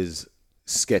one of his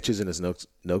sketches in his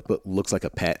notebook looks like a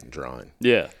patent drawing.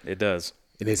 Yeah, it does.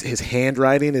 And his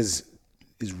handwriting is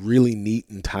really neat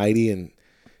and tidy, and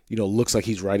looks like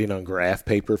he's writing on graph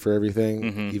paper for everything,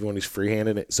 mm-hmm. even when he's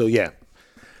freehanding it. So yeah,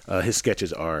 his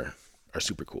sketches are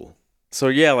super cool. So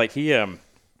yeah, like he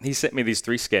sent me these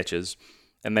 3 sketches,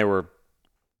 and they were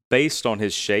based on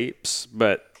his shapes,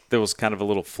 but there was kind of a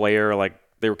little flair, like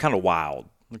they were kind of wild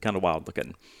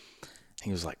looking. He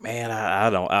was like, "Man, I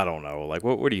don't know. Like,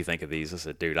 what do you think of these?" I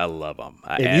said, "Dude, I love them.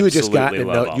 And you had just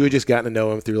gotten to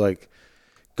know him through like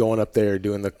going up there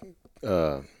doing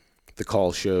the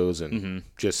call shows and mm-hmm.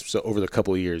 just so over the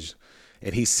couple of years,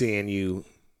 and he's seeing you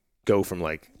go from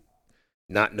like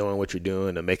not knowing what you're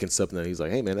doing to making something that he's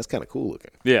like, hey man, that's kind of cool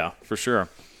looking. Yeah, for sure.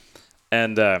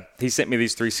 And he sent me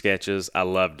these 3 sketches. I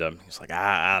loved them. He's like,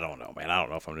 I don't know, man. I don't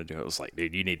know if I'm gonna do it. I was like,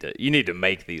 dude, you need to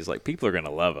make these. Like, people are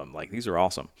gonna love them. Like, these are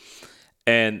awesome.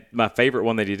 And my favorite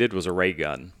one that he did was a ray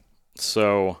gun.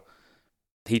 So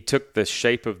he took the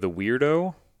shape of the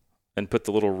weirdo and put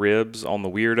the little ribs on the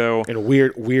weirdo. And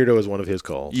weirdo is one of his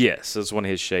calls. Yes, it's one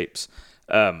of his shapes.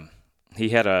 He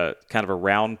had a kind of a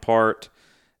round part,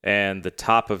 and the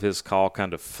top of his call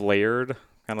kind of flared,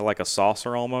 kind of like a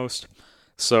saucer almost.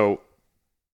 So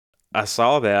I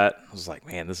saw that. I was like,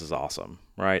 man, this is awesome,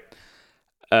 right?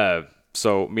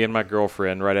 So me and my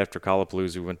girlfriend, right after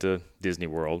Callapalooza, we went to Disney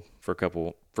World for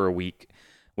a week.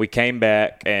 We came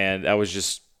back, and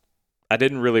I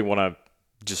didn't really want to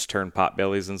just turn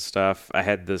potbellies and stuff. I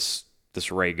had this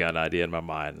ray gun idea in my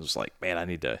mind. It was like, man, I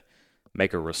need to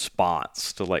make a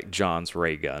response to like John's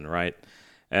ray gun, right?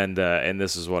 And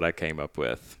this is what I came up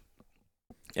with.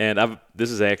 And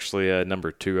this is actually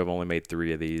number 2. I've only made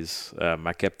 3 of these.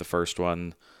 I kept the first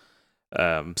one.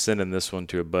 Sending this one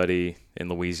to a buddy in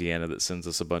Louisiana that sends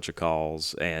us a bunch of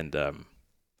calls, and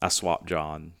I swapped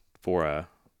John for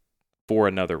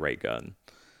another ray gun.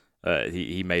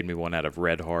 He made me one out of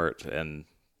Red Heart, and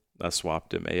I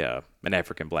swapped him an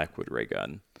African Blackwood ray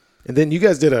gun. And then you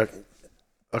guys did a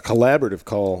collaborative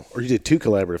call, or you did 2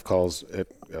 collaborative calls at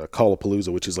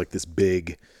Callapalooza, which is like this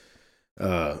big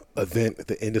event at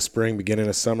the end of spring, beginning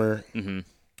of summer. Mm-hmm.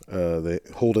 They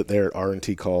hold it there at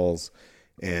R&T Calls,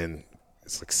 and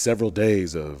it's like several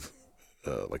days of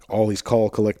like all these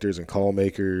call collectors and call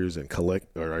makers and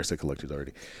I said collectors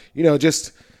already.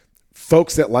 Just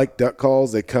folks that like duck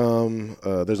calls, they come.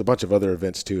 There's a bunch of other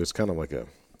events too. It's kind of like a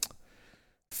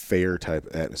fair type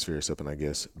atmosphere or something, I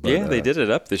guess. But, yeah, they did it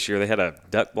up this year. They had a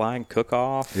duck blind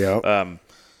cook-off. Yeah.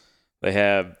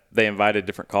 They invited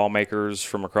different call makers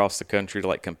from across the country to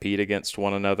like compete against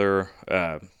one another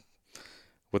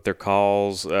with their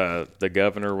calls. The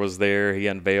governor was there. He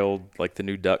unveiled like the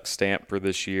new duck stamp for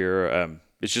this year.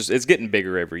 It's getting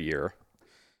bigger every year.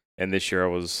 And this year I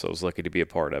was lucky to be a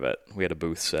part of it. We had a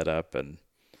booth set up, and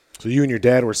so you and your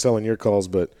dad were selling your calls,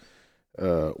 but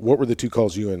what were the 2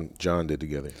 calls you and John did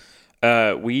together?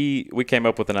 We came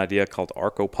up with an idea called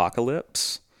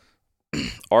Arcopocalypse.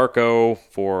 Arco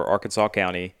for Arkansas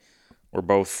County. We're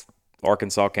both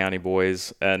Arkansas County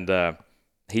boys, and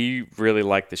he really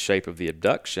liked the shape of the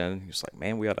abduction. He was like,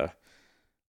 "Man, we ought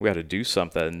to do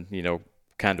something,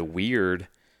 kind of weird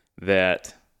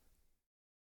that."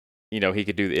 He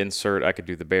could do the insert, I could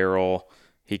do the barrel,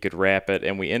 he could wrap it,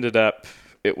 and we ended up,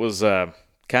 it was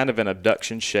kind of an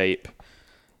abduction shape.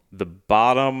 The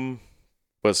bottom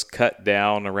was cut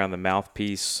down around the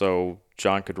mouthpiece so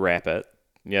John could wrap it.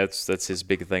 Yeah, that's his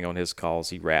big thing on his calls.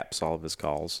 He wraps all of his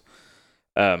calls.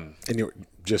 And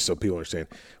just so people understand,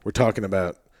 we're talking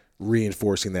about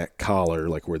reinforcing that collar,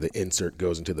 like where the insert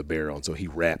goes into the barrel, and so he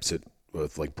wraps it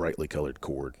with like brightly colored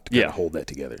cord to kind of hold that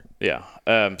together. Yeah.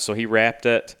 So he wrapped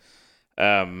it.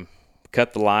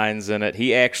 Cut the lines in it.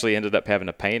 He actually ended up having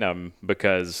to paint them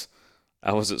because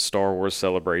I was at Star Wars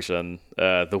Celebration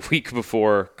the week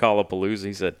before Callapalooza.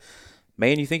 He said,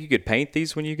 "Man, you think you could paint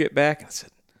these when you get back?" I said,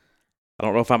 "I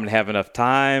don't know if I'm going to have enough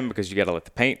time because you got to let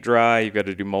the paint dry. You've got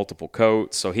to do multiple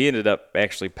coats." So he ended up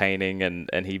actually painting,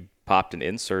 and he popped an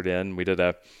insert in. We did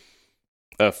a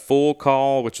full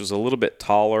call, which was a little bit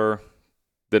taller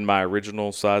than my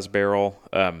original size barrel,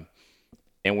 and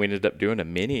we ended up doing a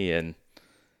mini, and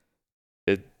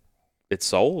it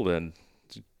sold, and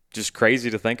just crazy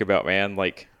to think about, man.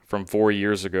 Like from 4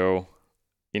 years ago,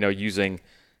 using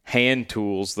hand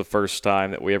tools the first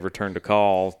time that we ever turned a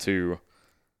call to,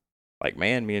 like,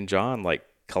 man, me and John like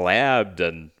collabed,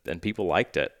 and people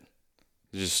liked it.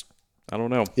 Just, I don't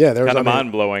know. Yeah, kind of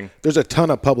mind blowing. There's a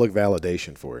ton of public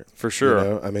validation for it, for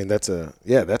sure. I mean, that's a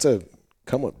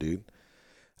come up, dude.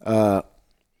 Man,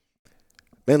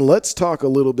 let's talk a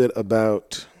little bit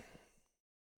about.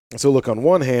 So, look, on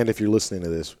one hand, if you're listening to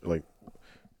this, like,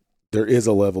 there is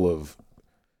a level of,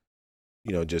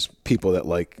 just people that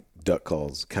like duck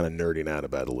calls kind of nerding out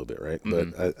about it a little bit, right? Mm-hmm.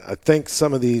 But I think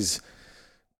some of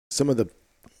the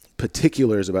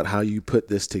particulars about how you put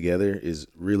this together is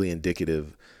really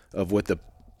indicative of what the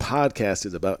podcast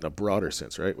is about in a broader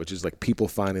sense, right? Which is like people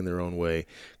finding their own way,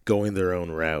 going their own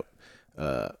route.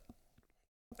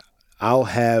 I'll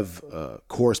have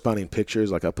corresponding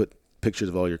pictures, like I'll put pictures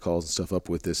of all your calls and stuff up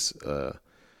with this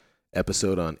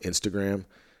episode on Instagram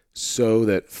so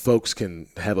that folks can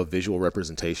have a visual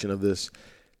representation of this.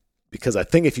 Because I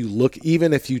think if you look,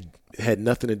 even if you had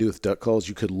nothing to do with duck calls,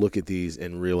 you could look at these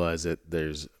and realize that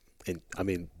these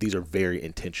are very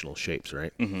intentional shapes,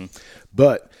 right? Mm-hmm.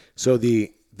 But so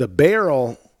the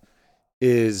barrel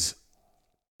is,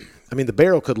 the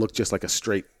barrel could look just like a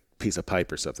straight piece of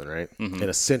pipe or something, right? Mm-hmm. And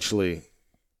essentially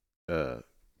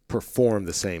perform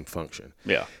the same function.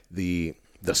 Yeah.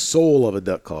 The soul of a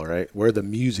duck call, right, where the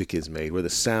music is made, where the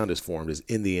sound is formed, is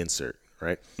in the insert,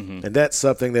 right? Mm-hmm. And that's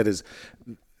something that is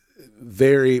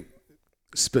very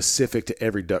specific to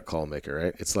every duck call maker,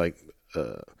 right? It's like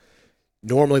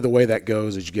normally the way that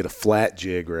goes is you get a flat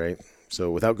jig, right?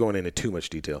 So without going into too much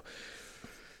detail,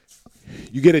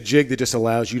 you get a jig that just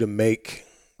allows you to make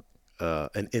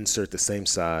an insert the same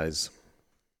size,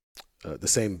 the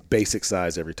same basic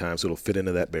size every time, so it'll fit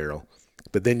into that barrel.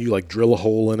 But then you like drill a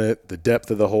hole in it, the depth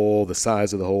of the hole, the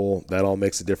size of the hole, that all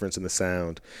makes a difference in the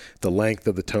sound, the length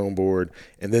of the tone board,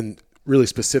 and then really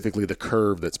specifically the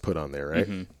curve that's put on there, right?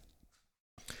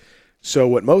 Mm-hmm. So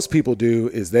what most people do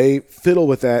is they fiddle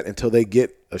with that until they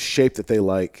get a shape that they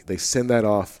like. They send that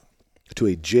off to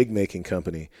a jig making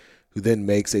company who then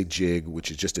makes a jig,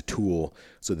 which is just a tool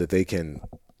so that they can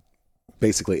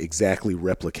basically exactly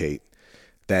replicate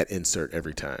that insert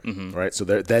every time, mm-hmm. right? So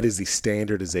that is the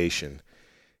standardization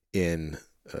in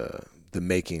the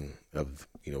making of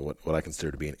what I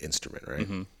consider to be an instrument, right?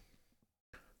 Mm-hmm.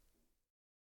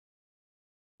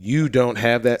 you don't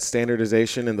have that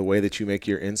standardization in the way that you make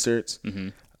your inserts.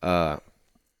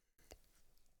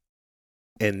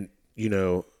 And, you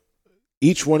know,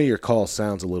 each one of your calls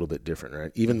sounds a little bit different,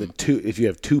 right? Even the two, if you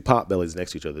have two pot bellies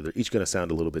next to each other, they're each going to sound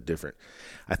a little bit different.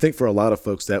 I think for a lot of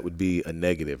folks that would be a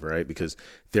negative, right? Because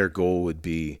their goal would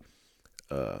be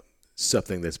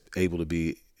something that's able to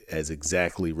be as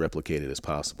exactly replicated as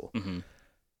possible.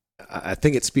 I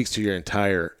think it speaks to your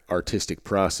entire artistic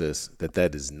process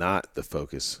that is not the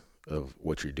focus of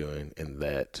what you're doing, and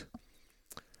that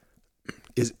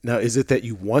is it that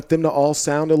you want them to all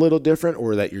sound a little different,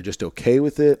 or that you're just okay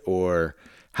with it, or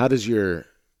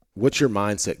what's your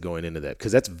mindset going into that?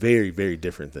 Because that's very, very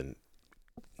different than,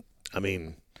 I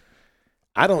mean,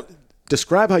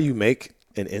 describe how you make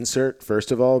an insert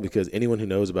first of all, because anyone who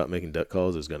knows about making duck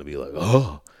calls is going to be like,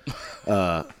 oh,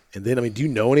 and then, I mean, do you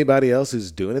know anybody else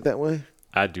who's doing it that way?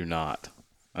 I do not.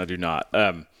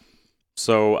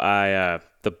 So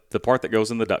the part that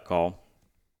goes in the duck call,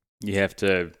 you have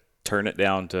to turn it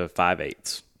down to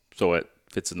 5/8 so it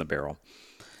fits in the barrel.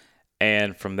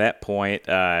 And from that point,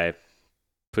 I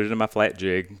put it in my flat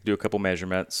jig, do a couple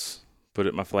measurements, put it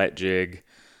in my flat jig,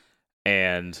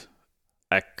 and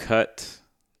I cut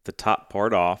the top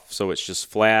part off so it's just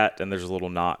flat, and there's a little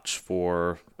notch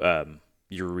for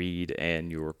your reed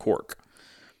and your cork.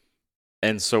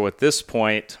 And so at this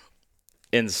point,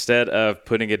 instead of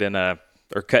putting it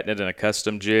cutting it in a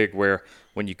custom jig where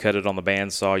when you cut it on the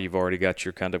bandsaw, you've already got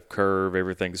your kind of curve,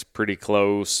 everything's pretty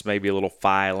close, maybe a little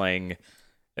filing,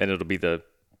 and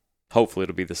hopefully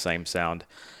it'll be the same sound.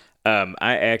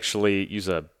 I actually use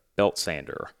a belt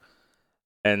sander.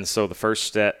 And so the first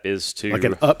step is to... Like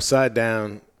an upside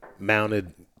down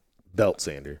mounted belt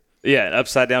sander. Yeah, an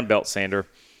upside down belt sander.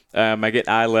 I get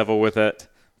eye level with it.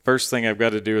 First thing I've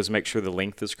got to do is make sure the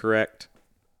length is correct.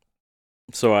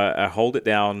 So I hold it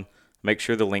down, make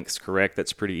sure the length's correct.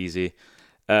 That's pretty easy.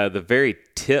 The very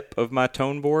tip of my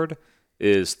tone board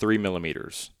is 3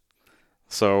 millimeters.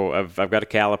 So I've got a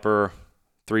caliper,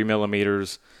 3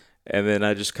 millimeters, and then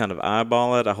I just kind of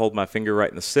eyeball it. I hold my finger right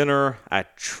in the center. I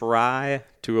try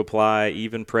to apply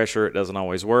even pressure. It doesn't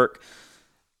always work.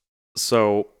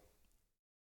 So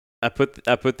I put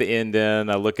the end in.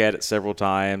 I look at it several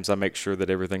times. I make sure that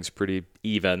everything's pretty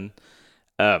even.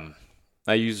 I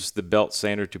use the belt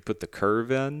sander to put the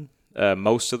curve in.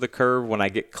 Most of the curve, when I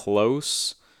get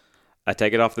close, I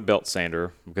take it off the belt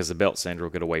sander because the belt sander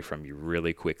will get away from you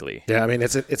really quickly. Yeah, I mean,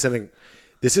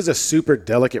 this is a super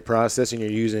delicate process, and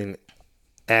you're using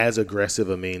as aggressive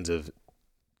a means of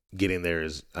getting there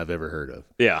as I've ever heard of.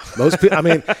 Yeah. Most people, I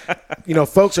mean, you know,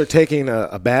 folks are taking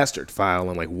a bastard file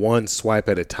and like one swipe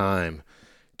at a time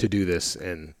to do this.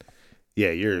 And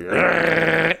yeah,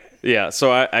 yeah.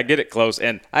 So I get it close,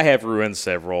 and I have ruined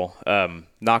several.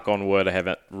 Knock on wood, I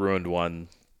haven't ruined one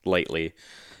lately,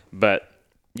 but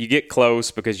you get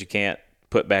close because you can't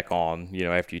put back on, you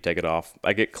know, after you take it off.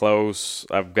 I get close.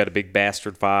 I've got a big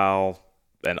bastard file,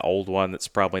 an old one that's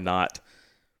probably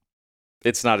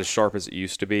it's not as sharp as it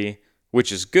used to be,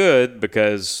 which is good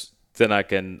because then I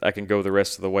can go the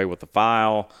rest of the way with the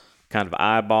file, kind of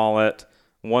eyeball it.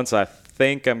 Once I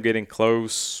think I'm getting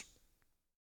close,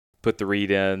 put the reed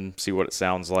in, see what it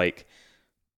sounds like.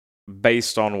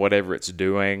 Based on whatever it's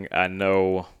doing, I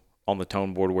know on the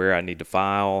tone board where I need to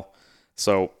file.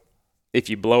 So if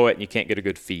you blow it and you can't get a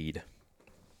good feed,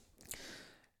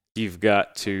 you've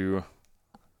got to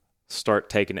start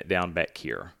taking it down back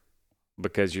here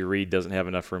because your reed doesn't have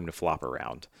enough room to flop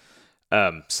around.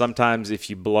 Sometimes if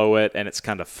you blow it and it's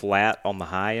kind of flat on the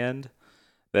high end,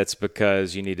 that's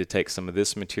because you need to take some of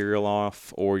this material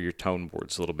off or your tone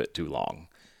board's a little bit too long.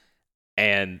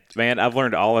 And man, I've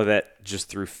learned all of that just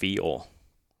through feel,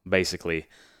 basically.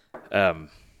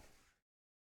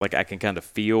 Like I can kind of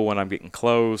feel when I'm getting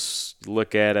close,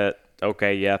 look at it.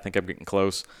 Okay, yeah, I think I'm getting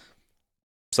close.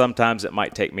 Sometimes it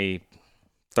might take me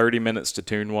 30 minutes to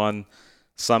tune one.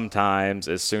 Sometimes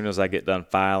as soon as I get done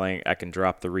filing, I can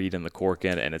drop the reed and the cork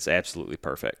in and it's absolutely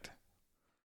perfect.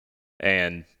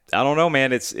 And I don't know,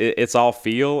 man, it's all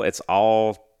feel. It's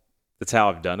how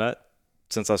I've done it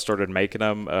since I started making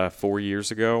them 4 years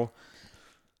ago.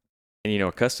 And you know,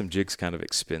 a custom jig's kind of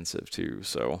expensive too,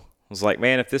 so I was like,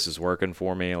 man, if this is working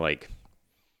for me, like,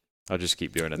 I'll just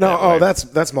keep doing it. That's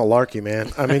malarkey,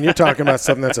 man. I mean, you're talking about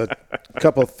something that's a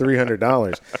couple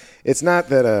 $300. It's not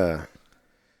that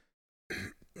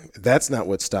that's not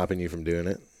what's stopping you from doing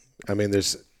it. I mean, do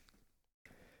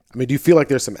you feel like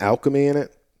there's some alchemy in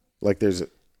it? Like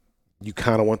you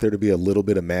kind of want there to be a little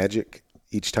bit of magic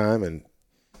each time, and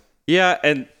yeah,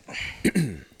 and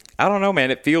I don't know,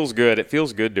 man. It feels good. It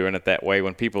feels good doing it that way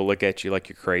when people look at you like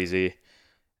you're crazy.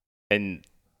 And,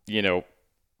 you know,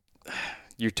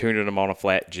 you're tuning them on a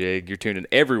flat jig. You're tuning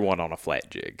everyone on a flat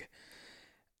jig.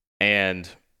 And,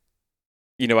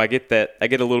 I get that. I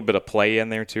get a little bit of play in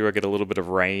there too. I get a little bit of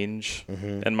range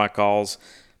in my calls.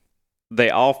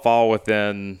 They all fall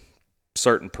within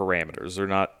certain parameters. They're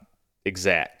not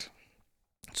exact.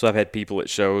 So I've had people at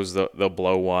shows, they'll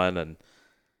blow one and,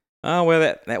 oh,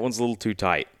 well, that one's a little too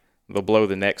tight. They'll blow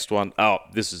the next one. Oh,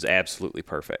 this is absolutely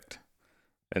perfect.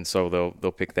 And so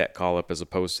they'll pick that call up as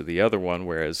opposed to the other one,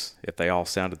 whereas if they all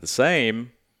sounded the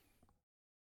same,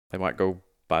 they might go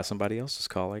buy somebody else's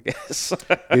call, I guess.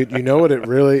 Dude, you know what it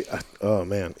really – oh,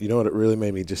 man. You know what it really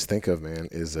made me just think of, man,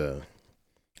 is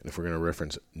if we're going to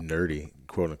reference nerdy,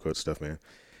 quote-unquote stuff, man,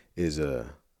 is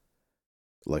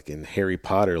like in Harry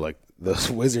Potter, like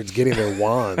those wizards getting their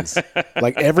wands.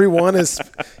 Like everyone it's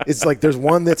like there's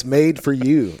one that's made for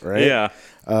you, right?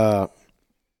 Yeah.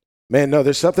 Man, no,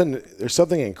 there's something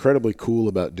incredibly cool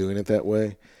about doing it that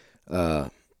way.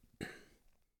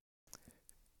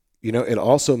 It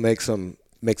also makes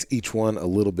each one a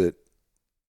little bit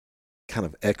kind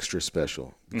of extra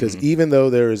special because even though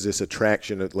there is this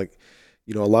attraction of like,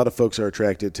 a lot of folks are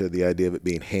attracted to the idea of it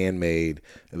being handmade,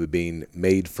 of it being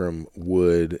made from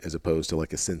wood as opposed to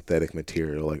like a synthetic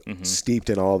material, like steeped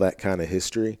in all that kind of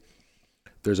history.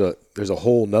 There's a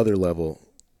whole nother level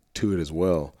to it as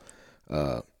well,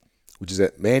 which is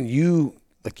that, man, you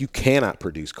cannot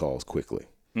produce calls quickly.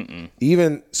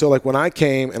 Even so, like when I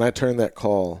came and I turned that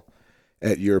call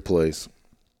at your place,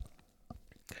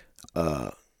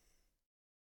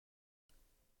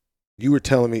 you were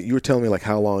telling me like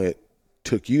how long it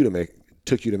took you to make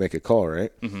a call,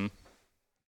 right? Mm-hmm.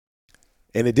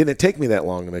 And it didn't take me that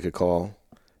long to make a call.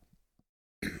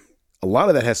 A lot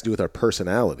of that has to do with our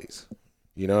personalities.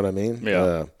 You know what I mean?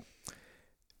 Yeah.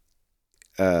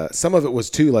 Some of it was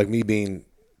too like me being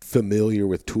familiar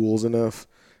with tools enough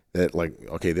that like,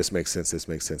 okay, this makes sense,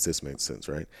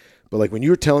 right? But like when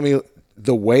you were telling me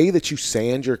the way that you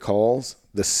sand your calls,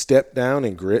 the step down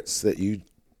and grits that you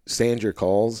sand your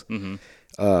calls,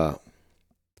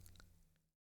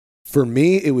 for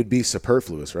me, it would be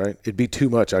superfluous, right? It'd be too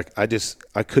much. I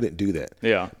couldn't do that.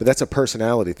 Yeah. But that's a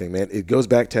personality thing, man. It goes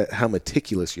back to how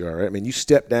meticulous you are, right? I mean, you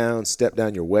step down,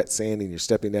 you're wet sanding, you're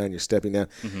stepping down. You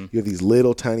have these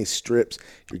little tiny strips.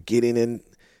 You're getting into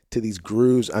these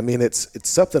grooves. I mean, it's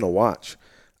something to watch.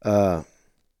 Man,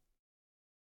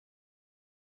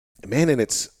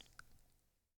 and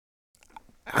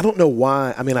I don't know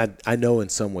why. I mean, I know in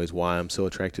some ways why I'm so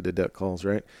attracted to duck calls,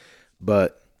 right?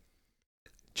 But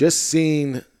just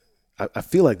seeing, I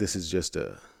feel like this is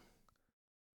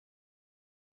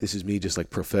me just like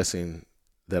professing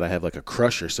that I have like a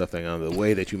crush or something on the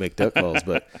way that you make duck calls.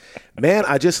 But man,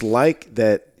 I just like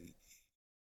that.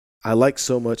 I like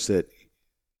so much that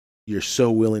you're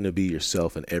so willing to be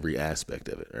yourself in every aspect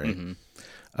of it,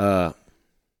 right?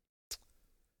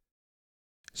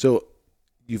 So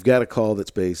you've got a call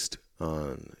that's based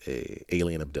on a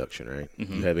alien abduction, right?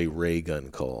 You have a ray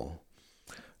gun call.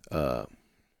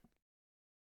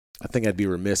 I think I'd be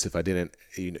remiss if I didn't.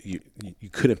 You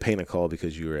couldn't paint a call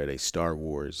because you were at a Star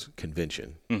Wars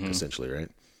convention, essentially, right?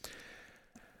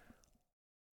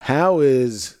 How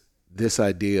is this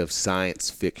idea of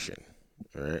science fiction,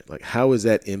 right? Like, how is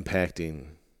that impacting?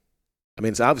 I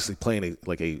mean, it's obviously playing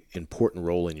a important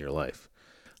role in your life.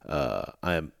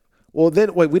 We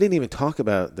didn't even talk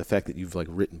about the fact that you've like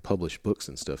written, published books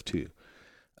and stuff too.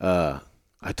 I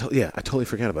totally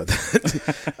forgot about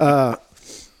that.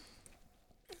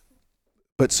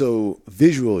 But so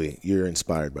visually, you're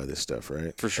inspired by this stuff,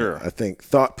 right? For sure. I think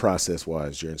thought process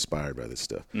wise, you're inspired by this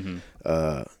stuff. You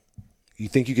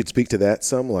think you could speak to that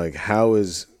some? Like how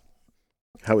is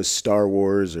Star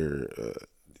Wars or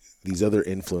these other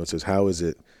influences? How is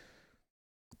it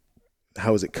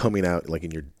coming out like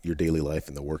in your daily life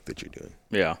and the work that you're doing?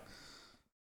 Yeah.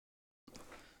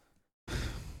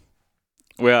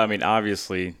 Well, I mean,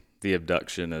 obviously the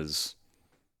abduction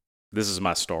this is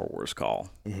my Star Wars call,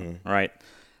 right?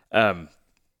 I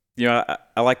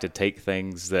like to take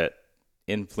things that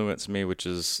influence me, which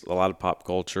is a lot of pop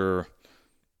culture,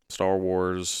 Star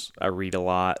Wars. I read a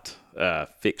lot,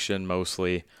 fiction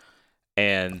mostly.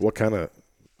 And what are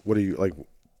you like?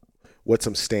 What's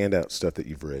some standout stuff that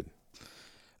you've read?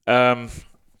 I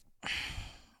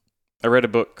read a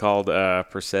book called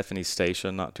Persephone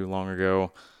Station not too long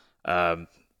ago.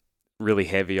 Really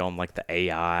heavy on like the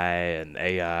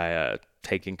AI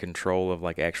taking control of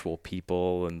like actual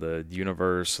people and the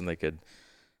universe, and they could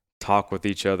talk with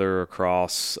each other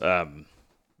across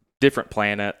different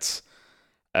planets.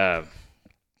 I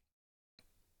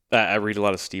read a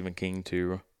lot of Stephen King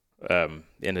too,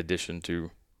 in addition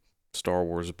to Star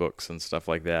Wars books and stuff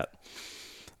like that.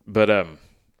 But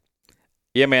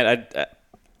Yeah, man.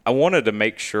 I wanted to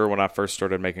make sure when I first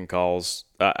started making calls,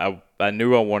 I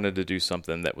knew I wanted to do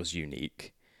something that was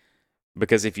unique.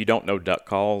 Because if you don't know duck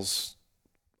calls,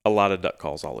 a lot of duck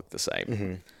calls all look the same.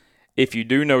 Mm-hmm. If you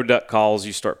do know duck calls,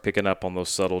 you start picking up on those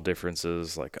subtle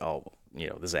differences, like, oh,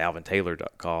 this is an Alvin Taylor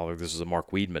duck call, or this is a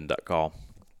Mark Weedman duck call.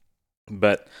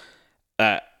 But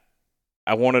I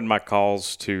wanted my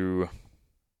calls to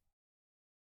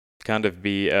kind of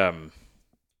be,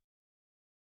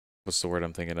 what's the word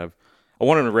I'm thinking of? I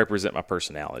wanted to represent my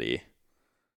personality.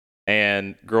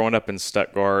 And growing up in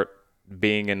Stuttgart,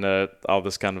 being in all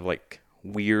this kind of like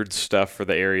weird stuff for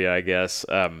the area, I guess,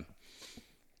 that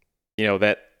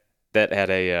had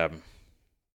a,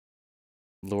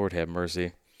 Lord have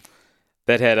mercy,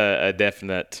 that had a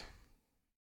definite.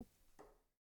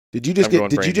 Did you just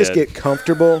get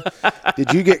comfortable?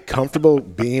 Did you get comfortable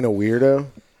being a weirdo?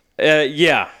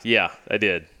 Yeah, I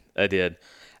did.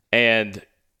 And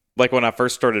like when I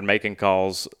first started making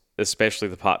calls, especially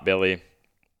the Potbelly,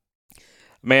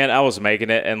 man, I was making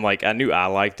it and like I knew I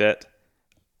liked it.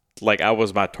 Like I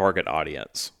was my target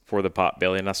audience for the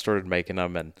Potbelly, and I started making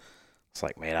them, and it's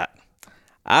like, man,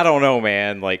 I don't know,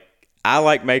 man. Like I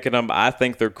like making them. I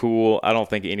think they're cool. I don't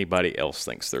think anybody else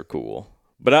thinks they're cool.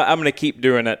 But I'm going to keep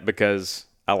doing it because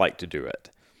I like to do it.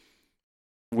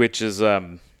 Which is,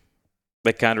 that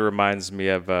kind of reminds me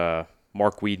of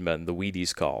Mark Weedman, the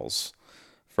Wheaties calls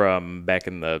from back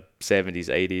in the 70s,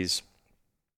 80s.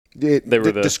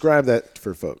 Describe that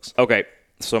for folks. Okay,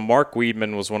 so Mark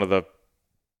Weedman was one of the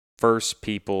first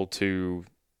people to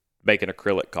make an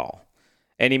acrylic call.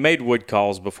 And he made wood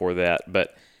calls before that,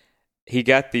 but he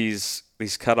got these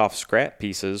cut off scrap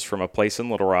pieces from a place in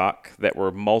Little Rock that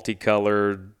were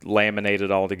multicolored,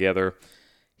 laminated all together.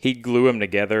 He'd glue them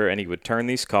together, and he would turn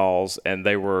these calls, and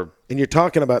they were... And you're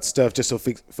talking about stuff, just so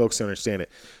folks understand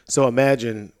it. So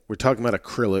imagine we're talking about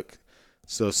acrylic.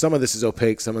 So some of this is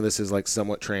opaque, some of this is like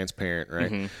somewhat transparent,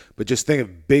 right? Mm-hmm. But just think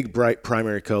of big, bright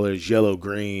primary colors, yellow,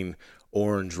 green,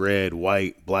 orange, red,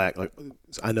 white, black. Like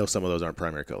I know some of those aren't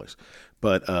primary colors.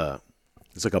 But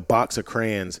it's like a box of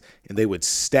crayons, and they would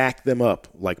stack them up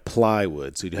like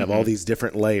plywood. So you'd have all these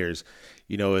different layers.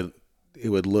 It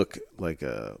would look like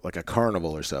a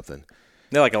carnival or something.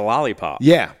 Yeah, like a lollipop.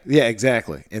 Yeah,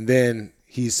 exactly. And then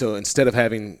instead of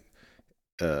having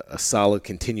a solid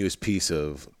continuous piece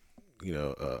of,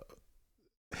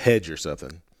 hedge or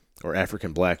something, or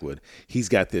African blackwood, he's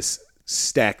got this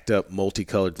stacked up,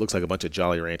 multicolored, looks like a bunch of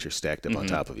Jolly Ranchers stacked up on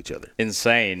top of each other.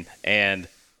 Insane. And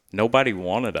nobody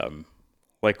wanted them,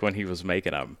 like when he was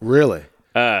making them. Really?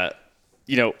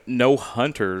 No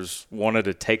hunters wanted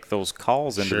to take those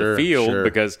calls into the field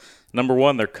because, number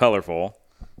one, they're colorful.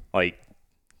 Like,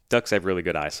 ducks have really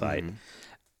good eyesight. Mm-hmm.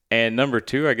 And number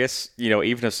two, I guess,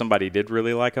 even if somebody did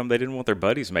really like them, they didn't want their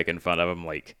buddies making fun of them.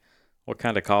 Like, what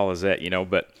kind of call is that,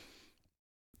 But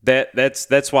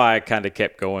that's why I kind of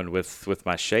kept going with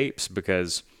my shapes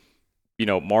because,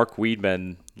 Mark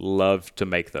Weedman loved to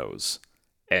make those.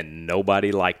 And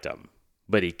nobody liked them,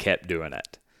 but he kept doing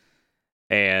it.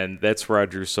 And that's where I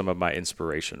drew some of my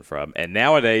inspiration from. And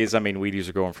nowadays, Wheaties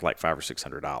are going for like $500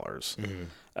 or $600.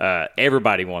 Mm-hmm.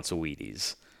 Everybody wants a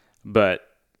Wheaties. But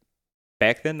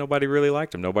back then, nobody really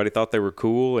liked them. Nobody thought they were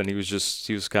cool. And he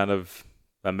was kind of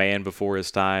a man before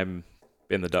his time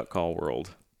in the duck call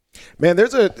world. Man,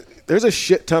 there's a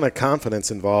shit ton of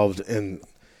confidence involved in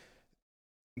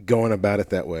going about it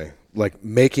that way. Like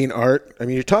making art.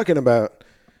 You're talking about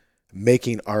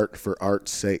making art for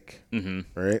art's sake,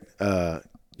 right?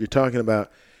 You're talking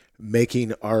about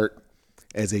making art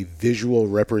as a visual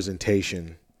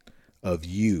representation of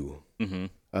you. Mm-hmm.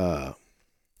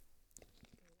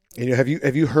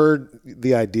 Have you heard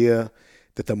the idea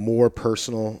that the more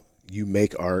personal you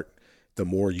make art, the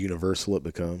more universal it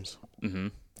becomes? Mm-hmm.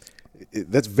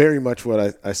 That's very much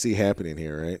what I see happening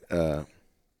here, right?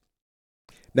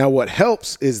 Now, what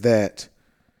helps is that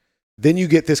then you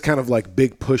get this kind of like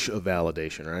big push of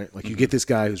validation, right? Like you get this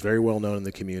guy who's very well known in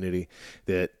the community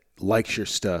that likes your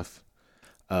stuff.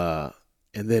 And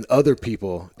then other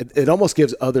people, it almost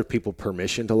gives other people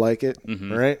permission to like it,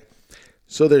 right?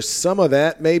 So there's some of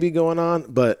that maybe going on,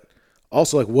 but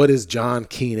also like what is John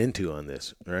keen into on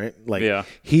this, right? Like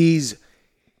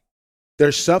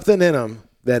there's something in him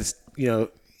that's,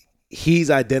 he's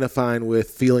identifying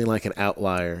with feeling like an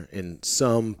outlier in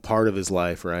some part of his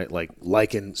life, right?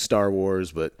 Like in Star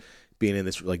Wars, but being in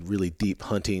this like really deep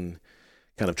hunting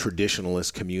kind of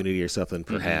traditionalist community or something,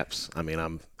 perhaps.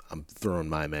 I'm throwing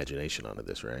my imagination onto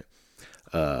this, right?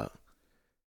 And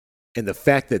the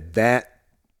fact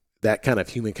that kind of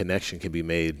human connection can be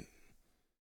made,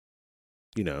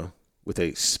 with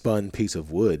a spun piece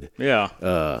of wood.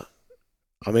 Yeah.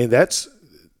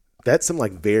 that's some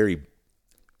like very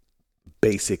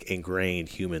basic ingrained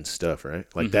human stuff, right?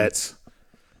 Like that's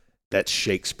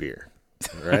Shakespeare,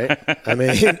 right?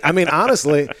 I mean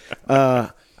honestly,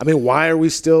 why are we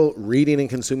still reading and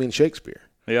consuming Shakespeare?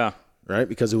 Yeah. Right?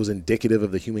 Because it was indicative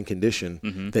of the human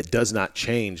condition that does not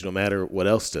change no matter what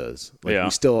else does. Like we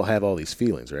still have all these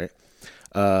feelings, right?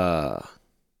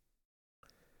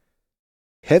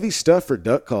 Heavy stuff for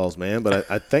duck calls, man, but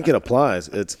I think it applies.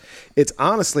 It's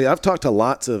honestly, I've talked to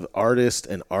lots of artists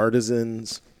and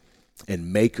artisans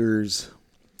and makers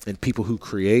and people who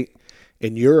create,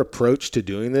 and your approach to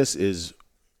doing this is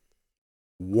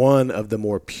one of the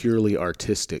more purely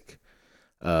artistic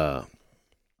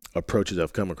approaches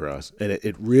I've come across. And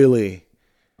it really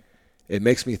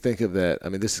makes me think of that. I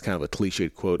mean, this is kind of a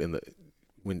cliched quote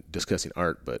when discussing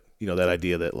art, but you know, that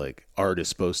idea that like art is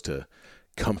supposed to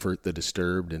comfort the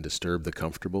disturbed and disturb the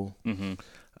comfortable.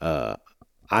 I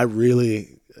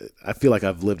feel like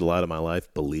I've lived a lot of my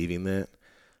life believing that.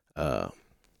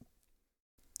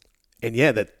 And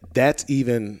yeah, that's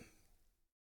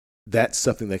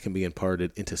something that can be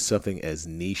imparted into something as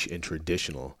niche and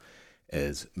traditional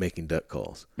as making duck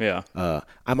calls. Yeah. Let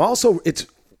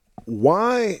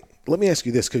me ask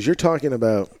you this, because you're talking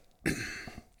about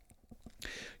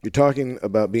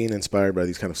being inspired by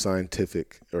these kind of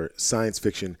scientific or science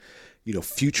fiction, you know,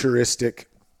 futuristic,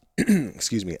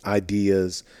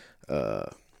 ideas.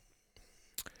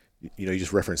 You know, you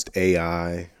just referenced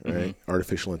AI, right?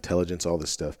 Artificial intelligence, all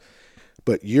this stuff.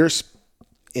 But you're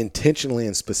intentionally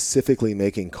and specifically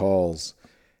making calls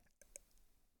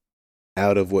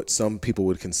out of what some people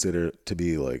would consider to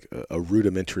be like a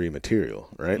rudimentary material,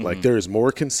 right? Like there is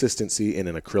more consistency in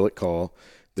an acrylic call.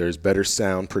 There's better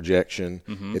sound projection.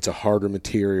 It's a harder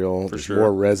material. There's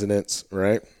more resonance,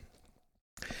 right?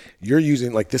 You're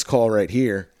using like this call right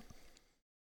here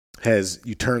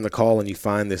you turn the call and you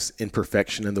find this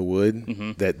imperfection in the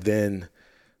wood that then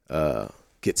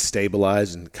gets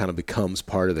stabilized and kind of becomes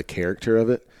part of the character of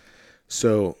it.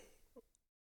 So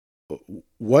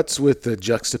what's with the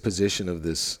juxtaposition of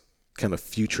this kind of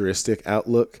futuristic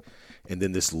outlook and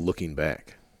then this looking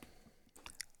back?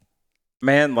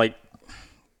 Man, like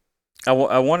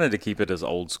I wanted to keep it as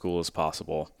old school as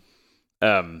possible.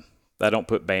 I don't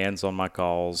put bands on my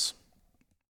calls.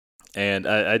 And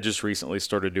I just recently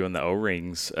started doing the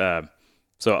O-rings.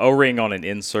 So O-ring on an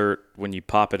insert, when you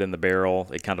pop it in the barrel,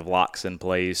 it kind of locks in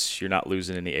place. You're not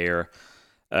losing any air.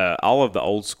 All of the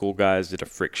old school guys did a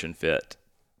friction fit.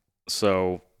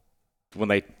 So when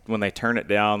they turn it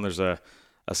down, there's a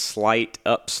slight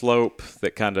upslope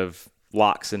that kind of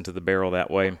locks into the barrel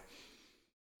that way.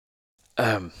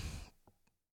 I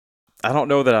don't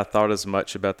know that I thought as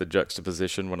much about the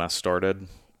juxtaposition when I started,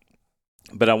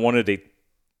 but I wanted to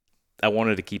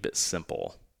keep it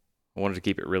simple. I wanted to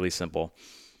keep it really simple.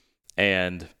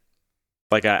 And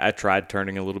like I tried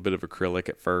turning a little bit of acrylic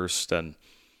at first, and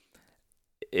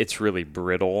it's really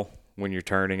brittle when you're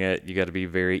turning it. You got to be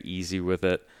very easy with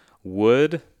it.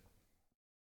 Wood,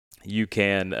 you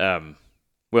can,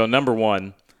 number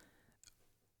one,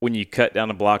 when you cut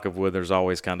down a block of wood, there's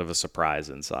always kind of a surprise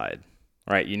inside.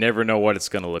 Right, you never know what it's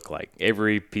going to look like.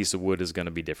 Every piece of wood is going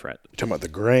to be different. You're talking about the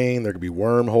grain, there could be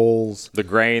wormholes. The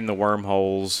grain, the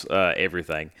wormholes,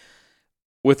 everything.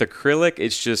 With acrylic,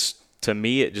 it's just, to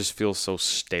me, it just feels so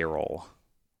sterile,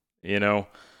 you know?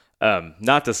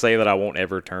 Not to say that I won't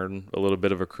ever turn a little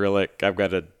bit of acrylic. I've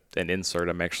got an insert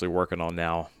I'm actually working on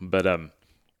now. But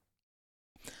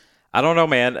I don't know,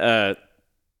 man.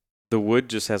 The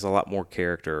wood just has a lot more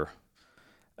character.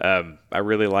 I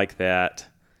really like that.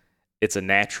 It's a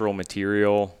natural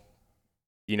material.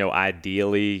 You know,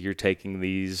 ideally, you're taking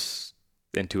these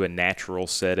into a natural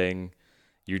setting.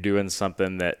 You're doing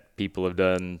something that people have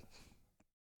done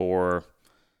for,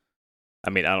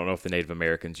 I mean, I don't know if the Native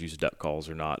Americans use duck calls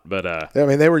or not, but I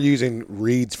mean, they were using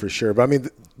reeds for sure. But I mean,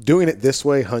 doing it this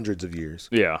way, hundreds of years.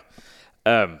 Yeah.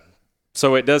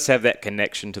 So it does have that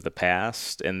connection to the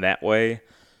past in that way.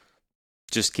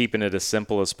 Just keeping it as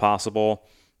simple as possible.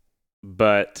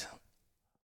 But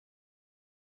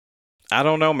I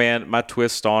don't know, man. My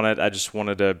twist on it, I just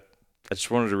wanted to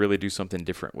really do something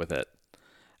different with it.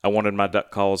 I wanted my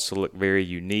duck calls to look very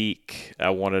unique.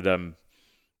 I wanted them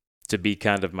to be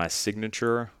kind of my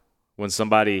signature. When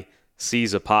somebody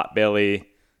sees a potbelly,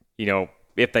 you know,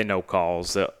 if they know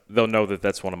calls, they'll know that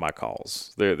that's one of my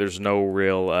calls. There's no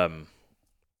real,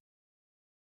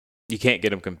 you can't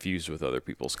get them confused with other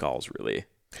people's calls, really.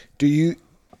 Do you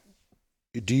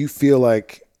feel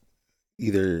like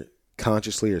either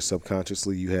consciously or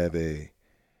subconsciously you have a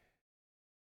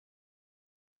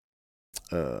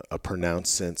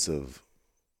pronounced sense of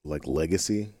like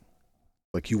legacy,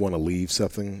 like you want to leave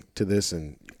something to this,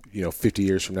 and 50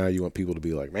 years from now, you want people to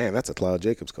be like, man, that's a Cloud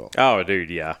Jacobs call. Oh, dude,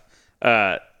 yeah.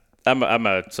 I'm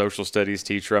a social studies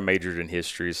teacher. I majored in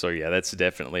history, so yeah, that's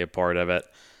definitely a part of it.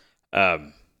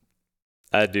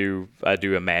 I do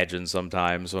imagine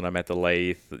sometimes when I'm at the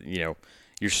lathe,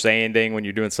 you're sanding when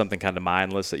you're doing something kind of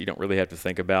mindless that you don't really have to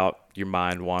think about. Your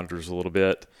mind wanders a little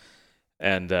bit,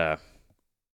 and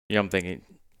I'm thinking,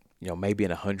 maybe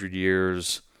in 100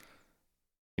 years,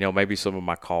 maybe some of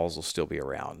my calls will still be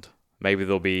around. Maybe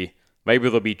they'll be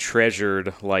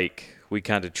treasured like we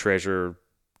kind of treasure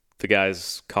the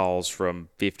guys' calls from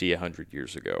 50, 100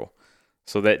 years ago.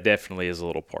 So that definitely is a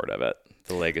little part of it,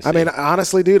 the legacy. I mean,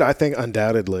 honestly, dude, I think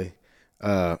undoubtedly,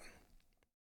 I'm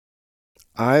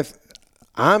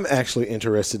actually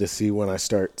interested to see when I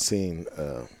start seeing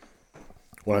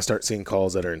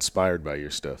calls that are inspired by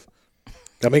your stuff.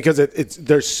 I mean, because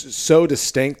they're so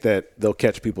distinct that they'll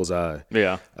catch people's eye.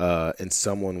 Yeah. And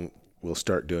someone will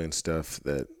start doing stuff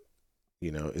that,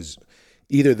 is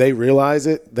either they realize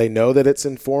it, they know that it's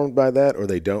informed by that, or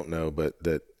they don't know,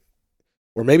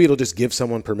 or maybe it'll just give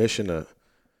someone permission to,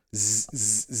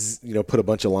 put a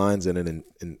bunch of lines in it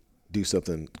and do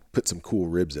something, put some cool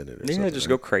ribs in it. Just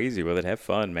go crazy with it. Have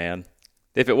fun, man.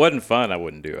 If it wasn't fun, I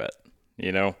wouldn't do it.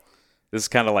 This is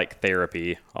kind of like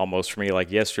therapy almost for me.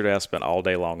 Like yesterday, I spent all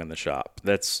day long in the shop.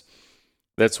 That's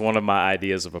one of my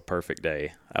ideas of a perfect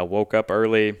day. I woke up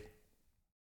early.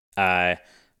 I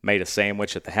made a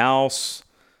sandwich at the house.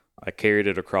 I carried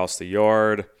it across the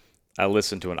yard. I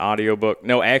listened to an audiobook.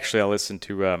 No, actually, I listened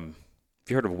to, have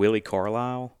you heard of Willie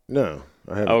Carlisle? No,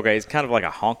 I haven't. Okay, he's kind of like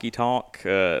a honky-tonk,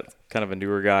 kind of a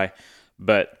newer guy.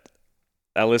 But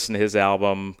I listened to his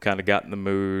album, kind of got in the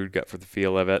mood, got for the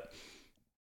feel of it.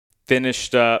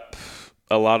 Finished up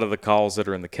a lot of the calls that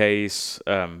are in the case.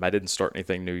 I didn't start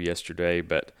anything new yesterday,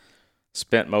 but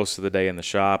spent most of the day in the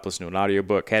shop, listening to an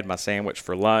audiobook, had my sandwich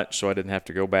for lunch so I didn't have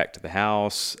to go back to the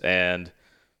house. And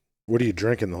what are you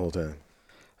drinking the whole time?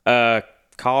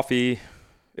 Coffee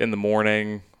in the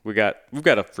morning. We've got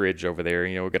a fridge over there.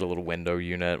 We've got a little window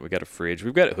unit. We've got a fridge.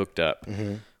 We've got it hooked up.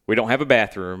 Mm-hmm. We don't have a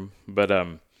bathroom, but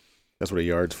that's what a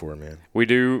yard's for, man. We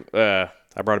do. I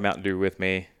brought a Mountain Dew with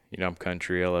me. I'm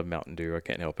country. I love Mountain Dew. I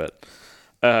can't help it.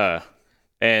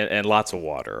 And lots of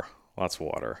water. Lots of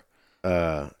water.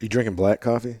 You drinking black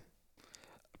coffee?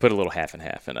 Put a little half and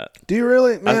half in it. Do you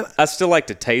really, man? I still like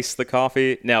to taste the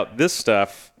coffee. Now, this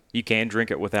stuff, you can drink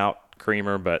it without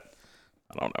creamer, but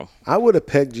I don't know. I would have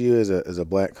pegged you as a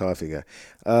black coffee guy.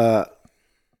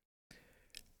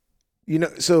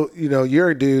 You're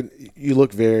a dude, you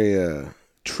look very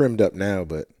trimmed up now,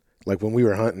 but like when we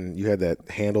were hunting, you had that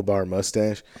handlebar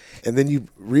mustache, and then you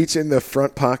reach in the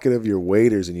front pocket of your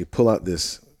waders and you pull out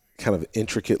this kind of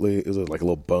intricately, it was like a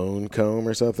little bone comb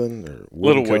or something, or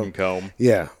wooden comb.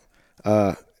 Yeah.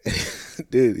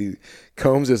 Dude, he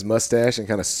combs his mustache and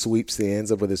kind of sweeps the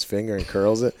ends up with his finger and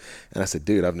curls it. And I said,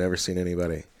 dude, I've never seen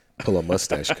anybody pull a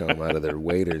mustache comb out of their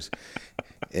waders.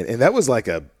 And that was like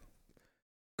a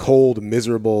cold,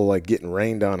 miserable, like getting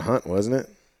rained on hunt, wasn't it?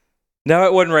 No,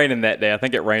 it wasn't raining that day. I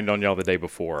think it rained on y'all the day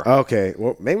before. Okay.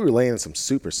 Well, maybe we were laying in some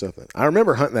soup or something. I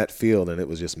remember hunting that field and it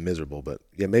was just miserable, but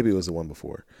yeah, maybe it was the one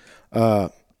before.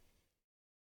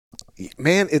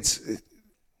 Man,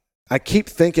 I keep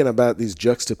thinking about these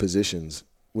juxtapositions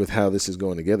with how this is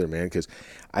going together, man, because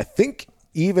I think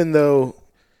even though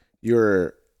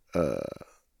you're,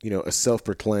 a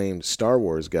self-proclaimed Star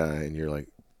Wars guy and you're like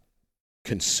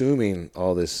consuming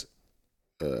all this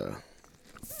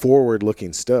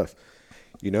forward-looking stuff,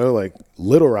 like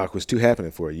Little Rock was too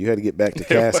happening for you. You had to get back to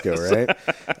Casco, right?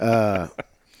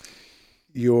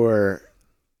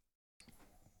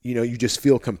 You just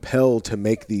feel compelled to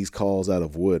make these calls out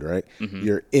of wood, right? Mm-hmm.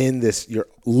 You're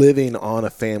living on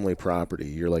a family property.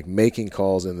 You're like making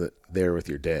calls there with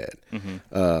your dad.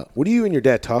 Mm-hmm. What do you and your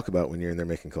dad talk about when you're in there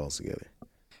making calls together?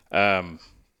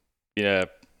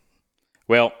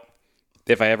 Well,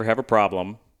 if I ever have a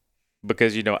problem,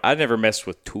 because, I never messed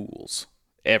with tools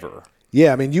ever.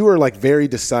 Yeah. I mean, you were like very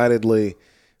decidedly,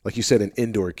 like you said, an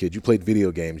indoor kid. You played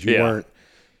video games. You weren't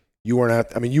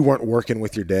out. I mean, you weren't working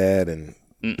with your dad and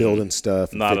building stuff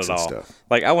and not fixing at all. Stuff.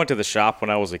 Like I went to the shop when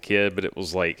I was a kid, but it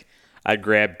was like I'd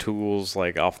grab tools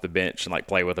like off the bench and like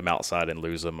play with them outside and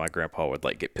lose them. My grandpa would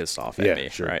like get pissed off at me,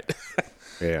 sure. right?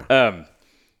 Yeah.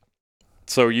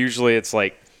 So usually it's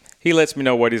like he lets me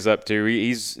know what he's up to.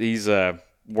 He's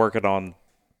working on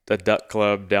a duck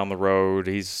club down the road.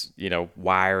 He's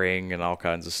wiring and all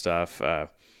kinds of stuff. I'll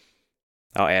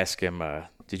ask him,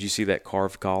 did you see that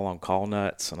carved call on call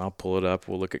nuts? And I'll pull it up.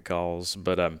 We'll look at calls.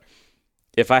 But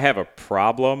if I have a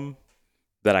problem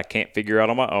that I can't figure out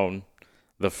on my own,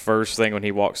 the first thing when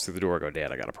he walks through the door, I go,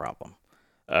 Dad, I got a problem.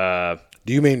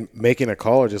 Do you mean making a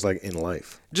call or just like in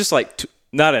life? Just like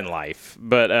not in life,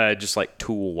 but just like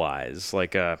tool wise.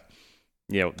 Like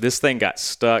this thing got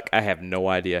stuck. I have no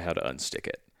idea how to unstick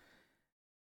it.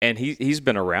 And he's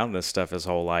been around this stuff his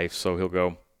whole life, so he'll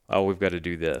go, "Oh, we've got to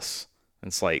do this." And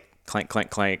it's like clank, clank,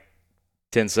 clank.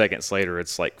 10 seconds later,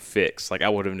 it's like fixed. Like I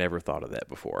would have never thought of that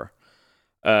before.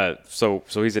 So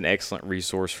he's an excellent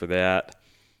resource for that.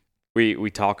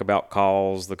 We talk about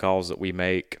the calls that we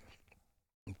make,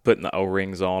 putting the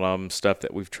O-rings on them, stuff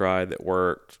that we've tried that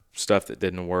worked, stuff that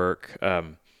didn't work.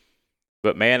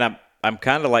 But man, I'm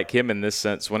kind of like him in this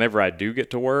sense. Whenever I do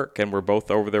get to work and we're both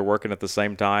over there working at the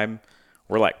same time,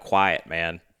 we're like quiet,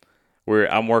 man.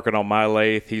 I'm working on my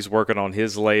lathe, he's working on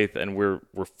his lathe, and we're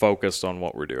focused on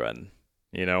what we're doing.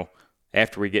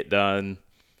 After we get done,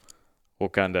 we'll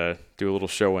kind of do a little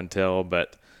show and tell,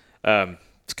 but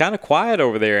it's kind of quiet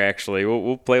over there. Actually,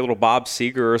 we'll play a little Bob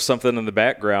Seger or something in the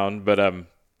background, but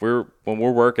when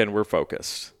we're working, we're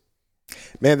focused.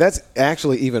 Man, that's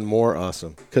actually even more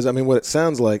awesome because I mean, what it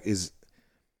sounds like is.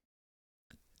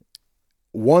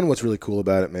 One, what's really cool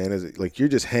about it, man, is like you're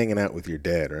just hanging out with your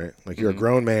dad, right? Like you're a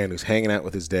grown man who's hanging out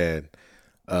with his dad,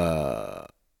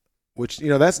 which,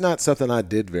 that's not something I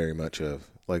did very much of.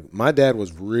 Like my dad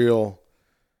was real.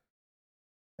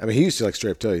 I mean, he used to like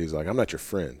straight up tell you, he's like, "I'm not your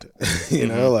friend,"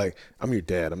 like I'm your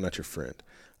dad. I'm not your friend.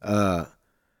 But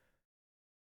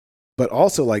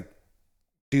also like,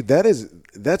 dude,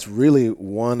 that's really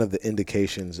one of the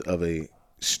indications of a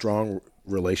strong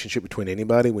relationship between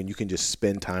anybody when you can just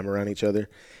spend time around each other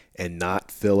and not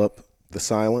fill up the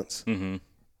silence,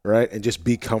 right? And just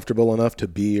be comfortable enough to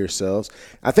be yourselves.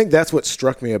 I think that's what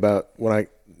struck me about when I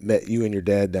met you and your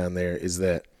dad down there is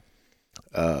that,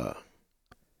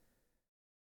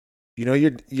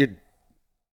 you're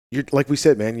like we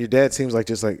said, man, your dad seems like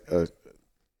just like a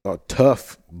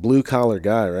tough blue collar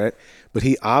guy, right? But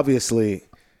he obviously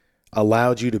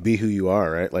allowed you to be who you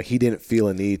are, right? Like he didn't feel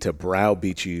a need to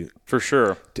browbeat you. For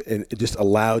sure. And it just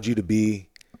allowed you to be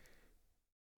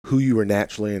who you were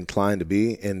naturally inclined to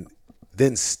be. And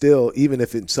then still, even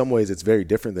if in some ways it's very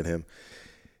different than him,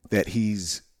 that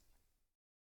he's,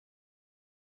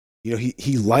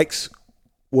 he likes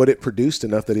what it produced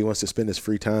enough that he wants to spend his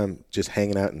free time just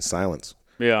hanging out in silence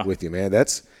with you, man.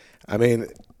 That's high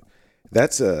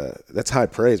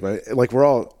praise, man. Like we're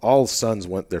all sons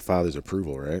want their father's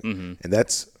approval, right? Mm-hmm. And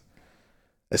that's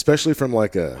especially from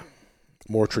like a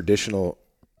more traditional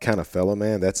kind of fellow,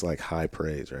 man. That's like high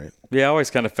praise, right? Yeah, I always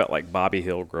kind of felt like Bobby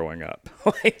Hill growing up.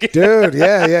 Dude,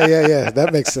 yeah.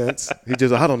 That makes sense. He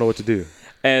just, I don't know what to do.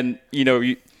 And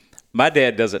my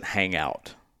dad doesn't hang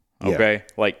out. Okay, Yeah.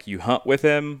 Like you hunt with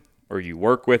him or you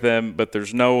work with him, but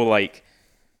there's no like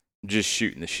just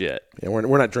shooting the shit. Yeah,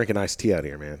 we're not drinking iced tea out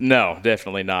here, man. No,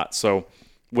 definitely not. So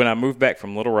when I moved back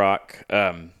from Little Rock,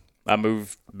 I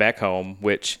moved back home,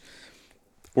 which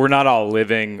we're not all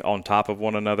living on top of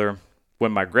one another.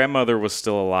 When my grandmother was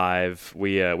still alive,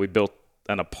 we built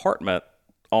an apartment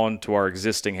onto our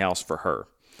existing house for her.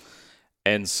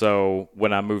 And so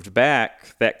when I moved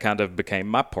back, that kind of became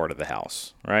my part of the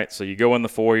house, right? So you go in the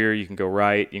foyer, you can go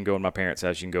right, you can go in my parents'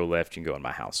 house, you can go left, you can go in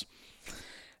my house.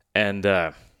 And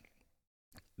the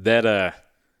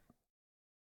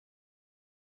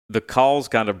calls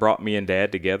kind of brought me and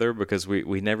Dad together because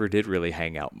we never did really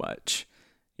hang out much.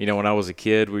 When I was a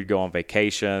kid, we'd go on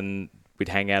vacation, we'd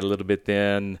hang out a little bit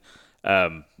then,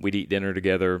 we'd eat dinner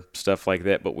together, stuff like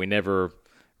that, but we never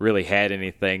really had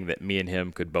anything that me and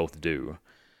him could both do.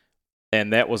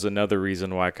 And that was another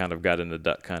reason why I kind of got into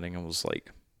duck hunting. I was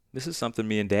like, this is something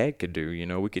me and Dad could do.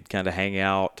 We could kind of hang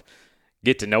out,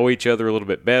 get to know each other a little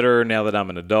bit better now that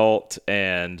I'm an adult.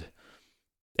 And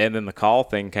then the call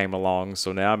thing came along.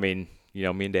 So now, me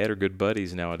and Dad are good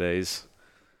buddies nowadays.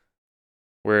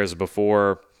 Whereas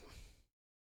before,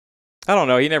 I don't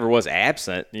know, he never was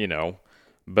absent,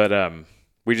 but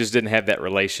we just didn't have that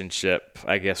relationship,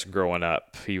 I guess, growing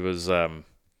up. He was the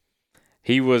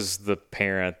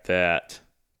parent that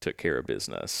took care of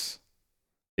business,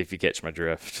 if you catch my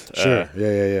drift. Sure.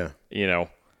 Yeah.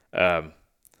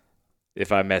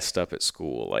 If I messed up at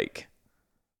school, like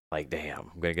damn,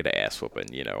 I'm gonna get an ass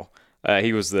whooping.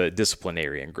 He was the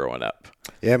disciplinarian growing up.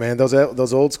 Yeah, man.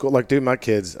 Those old school, like, dude, my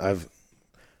kids, I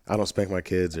don't spank my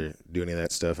kids or do any of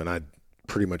that stuff, and I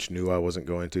pretty much knew I wasn't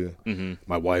going to. Mm-hmm.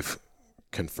 My wife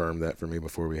confirmed that for me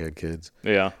before we had kids.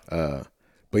 Yeah.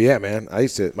 But yeah, man,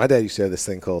 my dad used to have this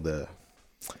thing called it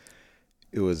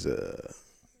was a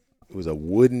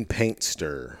wooden paint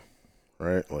stir,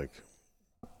 right? Like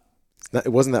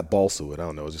it wasn't that balsa wood. I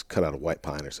don't know. It was just cut out of white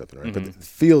pine or something, right? Mm-hmm. But it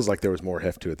feels like there was more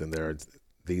heft to it than there are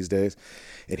these days.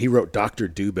 And he wrote Dr.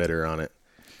 Do Better on it.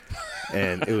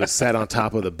 and it was sat on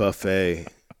top of the buffet.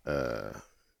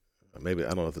 Maybe I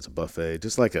don't know if it's a buffet,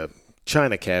 just like a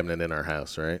china cabinet in our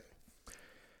house, right?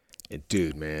 And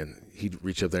dude, man, he'd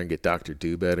reach up there and get Dr.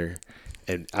 Do Better.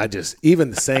 And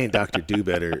even saying Dr. Do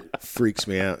Better freaks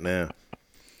me out now.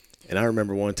 And I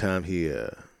remember one time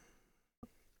it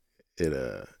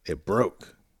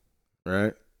broke,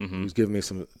 right? Mm-hmm. He was giving me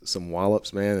some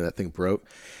wallops, man, and that thing broke.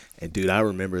 And dude, I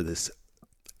remember this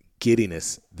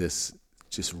giddiness, this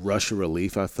just rush of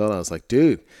relief I felt. I was like,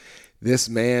 dude, this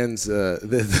man's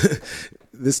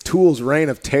this tool's reign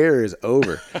of terror is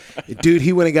over. Dude,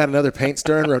 he went and got another paint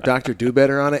stir and wrote Dr. Do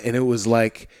Better on it, and it was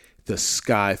like the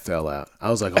sky fell out.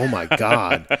 I was like, oh my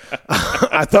God.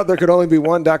 I thought there could only be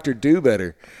one Dr. Do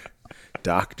Better.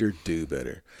 Dr. Do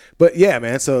Better. But yeah,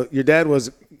 man, so your dad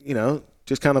was,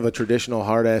 just kind of a traditional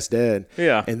hard-ass dad.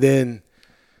 Yeah. And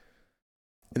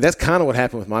that's kind of what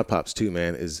happened with my pops too,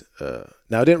 man, is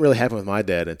now it didn't really happen with my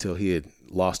dad until he had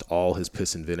lost all his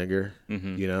piss and vinegar,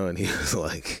 mm-hmm. And he was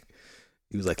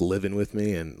like living with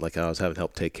me, and like I was having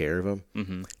help take care of him.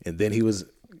 Mm-hmm. And then he was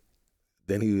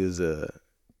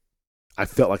I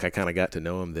felt like I kind of got to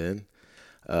know him then.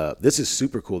 This is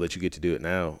super cool that you get to do it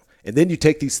now. And then you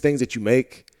take these things that you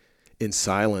make in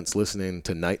silence, listening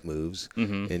to Night Moves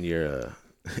mm-hmm. in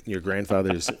your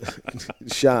grandfather's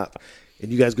shop,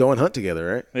 and you guys go and hunt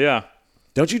together, right? Yeah.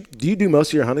 Do you do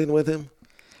most of your hunting with him?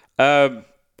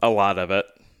 A lot of it.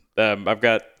 I've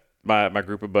got my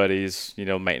group of buddies,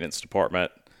 maintenance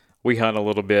department. We hunt a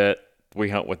little bit. We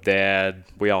hunt with Dad.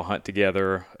 We all hunt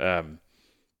together.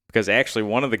 Because actually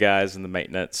one of the guys in the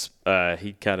maintenance,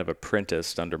 he kind of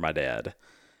apprenticed under my dad.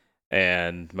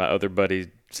 And my other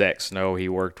buddy, Zach Snow, he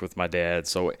worked with my dad.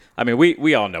 So, I mean,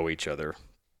 we all know each other,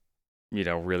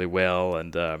 really well.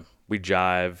 And we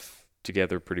jive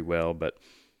together pretty well. But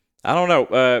I don't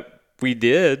know.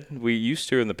 We used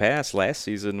to in the past. Last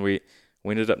season, we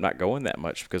ended up not going that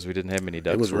much because we didn't have many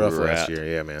ducks. It was rough last year,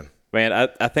 yeah, man. Man,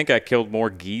 I think I killed more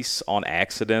geese on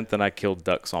accident than I killed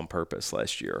ducks on purpose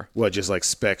last year. What, just like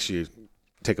specks you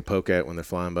take a poke at when they're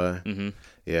flying by? Mm-hmm.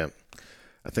 Yeah.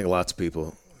 I think lots of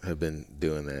people have been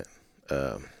doing that.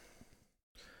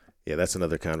 Yeah, that's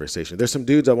another conversation. There's some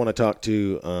dudes I want to talk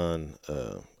to on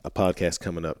a podcast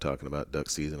coming up talking about duck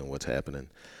season and what's happening.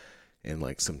 And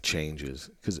like some changes,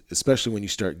 because especially when you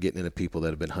start getting into people that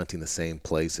have been hunting the same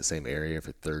place, the same area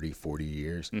for 30, 40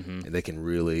 years, mm-hmm. and they can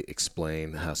really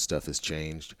explain how stuff has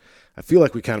changed. I feel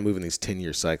like we kind of move in these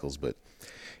 10-year cycles, but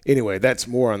anyway, that's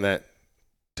more on that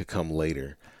to come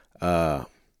later.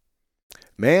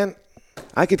 Man,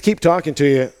 I could keep talking to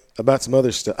you about some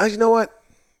other stuff. You know what?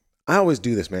 I always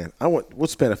do this, man. We'll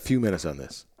spend a few minutes on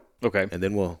this. Okay. And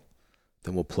then we'll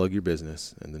plug your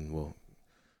business, and then we'll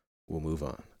move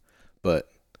on.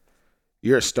 But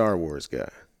you're a Star Wars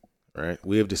guy, right?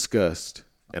 We have discussed,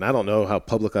 and I don't know how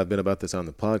public I've been about this on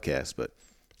the podcast, but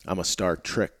I'm a Star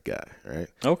Trek guy, right?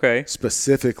 Okay.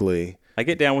 Specifically, I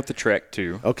get down with the Trek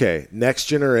too. Okay, Next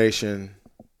Generation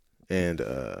and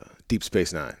Deep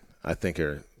Space Nine, I think,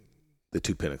 are the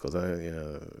two pinnacles.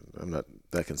 I'm not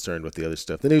that concerned with the other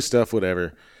stuff. The new stuff,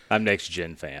 whatever. I'm Next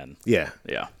Gen fan. Yeah.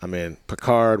 Yeah. I mean,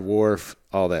 Picard, Worf,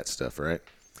 all that stuff, right?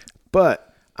 But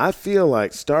I feel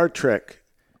like Star Trek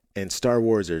and Star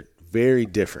Wars are very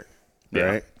different,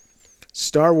 right? Yeah.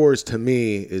 Star Wars to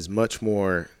me is much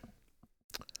more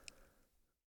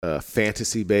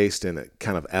fantasy-based and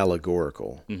kind of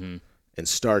allegorical. Mm-hmm. And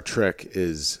Star Trek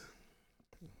is,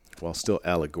 well, still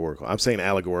allegorical. I'm saying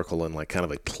allegorical in like kind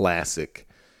of a classic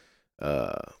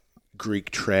Greek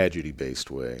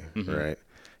tragedy-based way, mm-hmm. right?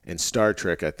 And Star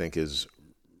Trek, I think, is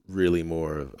really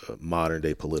more of a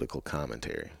modern-day political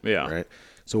commentary, right?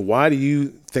 So why do you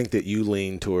think that you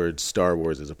lean towards Star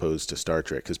Wars as opposed to Star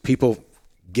Trek? Because people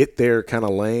get their kind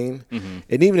of lane, mm-hmm.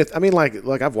 and even if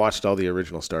like I've watched all the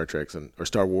original Star Treks or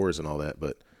Star Wars and all that,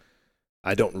 but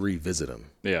I don't revisit them.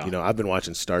 Yeah, I've been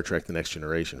watching Star Trek: The Next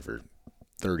Generation for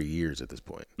 30 years at this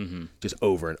point, mm-hmm. just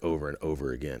over and over and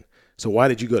over again. So why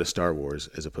did you go to Star Wars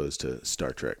as opposed to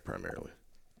Star Trek primarily?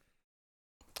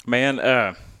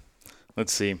 Man,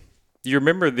 let's see. You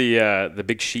remember the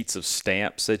big sheets of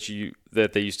stamps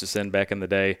that they used to send back in the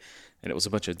day, and it was a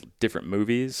bunch of different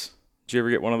movies? Did you ever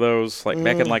get one of those? Like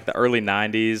back in like the early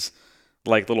 90s,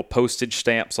 like little postage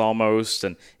stamps almost,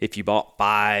 and if you bought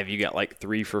 5, you got like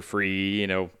 3 for free,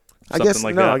 something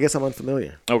like that. I guess I'm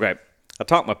unfamiliar. Okay. I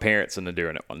talked my parents into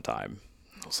doing it one time.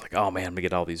 I was like, oh man, I'm going to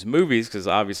get all these movies, because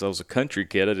obviously I was a country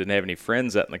kid. I didn't have any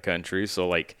friends out in the country, so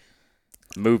like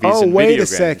movies and video games. Oh, wait a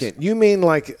second. You mean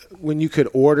like when you could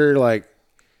order like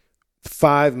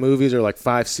 5 movies or like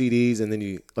 5 CDs, and then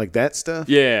you like that stuff.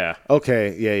 Yeah.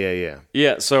 Okay. Yeah.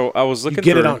 Yeah. So I was looking. You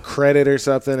get it on credit or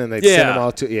something, and they send them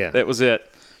all to. Yeah. That was it.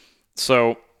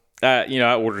 So, I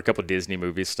ordered a couple of Disney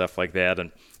movies, stuff like that,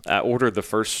 and I ordered the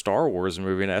first Star Wars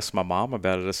movie, and I asked my mom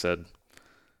about it. I said,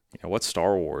 what's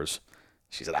Star Wars?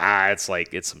 She said,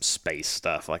 it's some space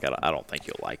stuff. Like, I don't think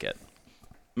you'll like it.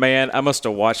 Man, I must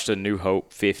have watched A New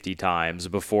Hope 50 times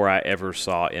before I ever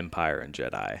saw Empire and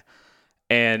Jedi.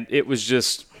 And it was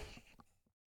just,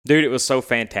 dude, it was so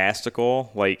fantastical.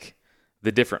 Like,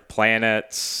 the different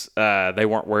planets, they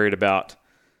weren't worried about,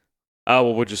 oh,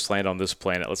 well, we'll just land on this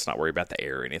planet. Let's not worry about the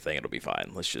air or anything. It'll be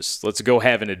fine. Let's go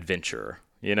have an adventure,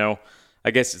 I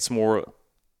guess it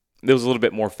was a little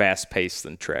bit more fast-paced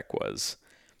than Trek was.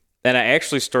 And I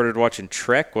actually started watching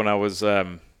Trek when I was,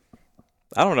 I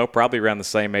don't know, probably around the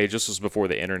same age. This was before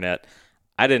the internet.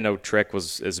 I didn't know Trek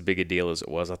was as big a deal as it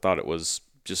was. I thought it was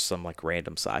just some like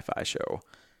random sci-fi show.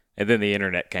 And then the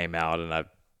internet came out, and I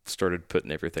started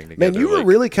putting everything together. Man, you were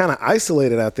really kind of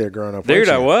isolated out there growing up. Dude,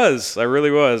 I was. I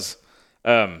really was.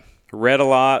 Read a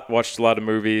lot, watched a lot of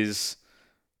movies,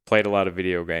 played a lot of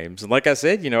video games. And like I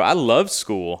said, I loved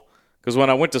school because when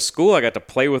I went to school, I got to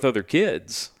play with other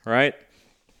kids, right?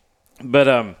 But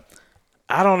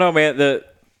I don't know, man. The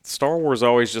Star Wars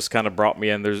always just kind of brought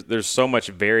me in. There's so much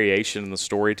variation in the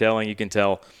storytelling. You can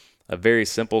tell a very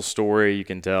simple story. You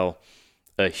can tell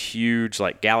a huge,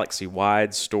 like,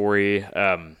 galaxy-wide story.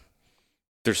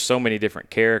 There's so many different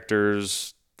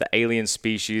characters, the alien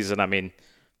species, and I mean,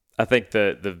 I think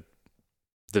the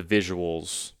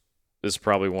visuals is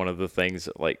probably one of the things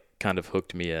that like kind of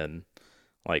hooked me in,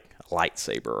 like a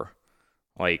lightsaber,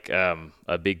 like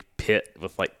a big pit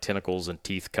with like tentacles and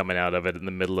teeth coming out of it in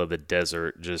the middle of the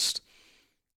desert, just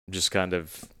kind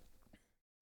of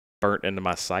burnt into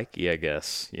my psyche, I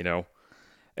guess,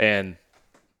 And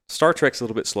Star Trek's a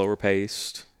little bit slower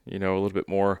paced, a little bit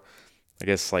more, I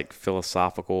guess, like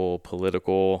philosophical,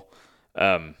 political.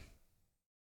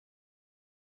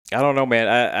 I don't know, man.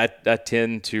 I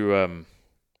tend to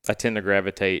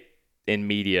gravitate in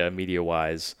media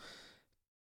wise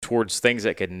towards things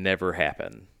that could never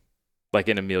happen, like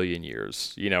in a million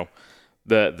years.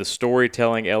 The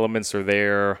storytelling elements are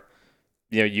there.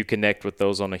 You connect with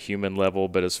those on a human level,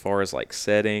 but as far as like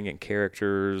setting and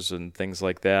characters and things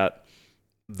like that,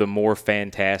 the more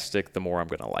fantastic, the more I'm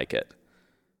gonna like it.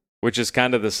 Which is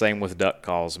kind of the same with Duck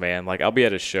Calls, man. Like, I'll be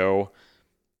at a show,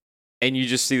 and you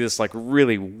just see this, like,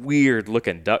 really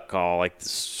weird-looking duck call, like,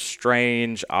 this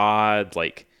strange, odd,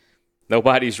 like,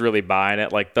 nobody's really buying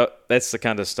it. Like, that's the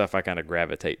kind of stuff I kind of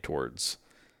gravitate towards.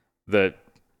 I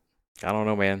don't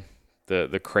know, man,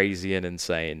 the crazy and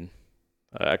insane.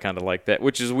 I kind of like that,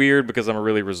 which is weird because I'm a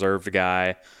really reserved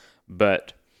guy,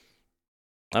 but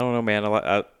I don't know, man.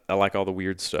 I like all the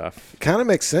weird stuff. Kind of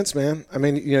makes sense, man. I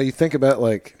mean, you think about,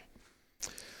 like,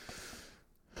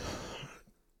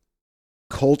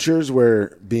 cultures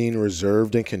where being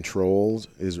reserved and controlled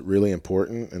is really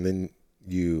important, and then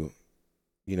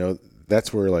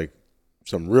that's where like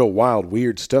some real wild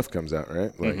weird stuff comes out,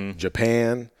 right? Like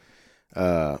Japan.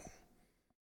 I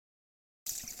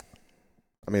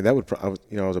mean, that would I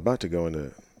was about to go into, I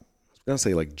was gonna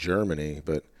say like Germany,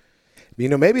 but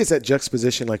maybe it's that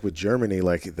juxtaposition like with Germany,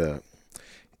 like the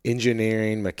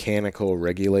engineering, mechanical,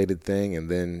 regulated thing,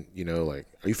 and then like,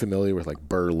 are you familiar with like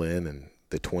Berlin in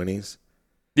the 1920s?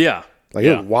 Yeah. Like,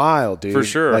 it was wild, dude. For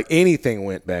sure. Like, anything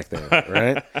went back then,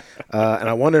 right? And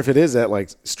I wonder if it is that, like,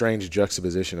 strange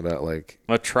juxtaposition about, like...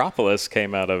 Metropolis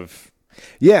came out of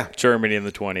Germany in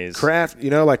the 1920s.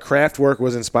 Kraftwerk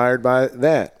was inspired by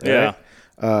that, right?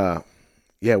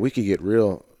 Yeah. We could get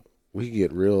real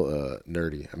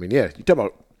nerdy. I mean, you talk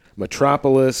about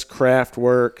Metropolis,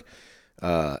 Kraftwerk,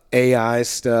 AI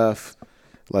stuff.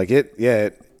 Like, it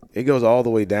goes all the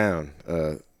way down,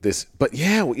 but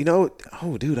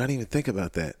oh, dude, I didn't even think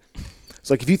about that. It's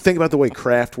like if you think about the way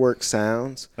Kraftwerk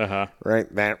sounds,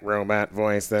 right? That robot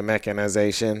voice, the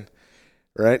mechanization,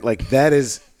 right? Like that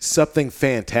is something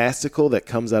fantastical that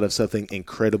comes out of something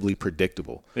incredibly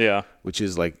predictable. Yeah. Which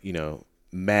is like,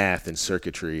 math and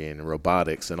circuitry and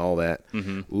robotics and all that.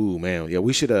 Mm-hmm. Ooh, man. Yeah,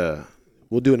 we should,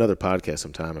 we'll do another podcast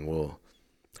sometime and we'll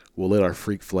let our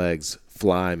freak flags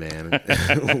fly, man.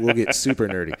 We'll get super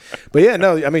nerdy. But yeah,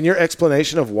 no, I mean, your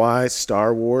explanation of why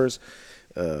Star Wars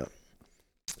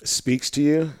speaks to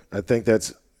you, I think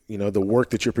that's, the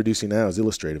work that you're producing now is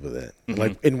illustrative of that. Mm-hmm.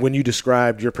 Like, and when you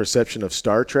described your perception of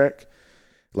Star Trek,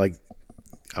 like,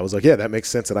 I was like, yeah, that makes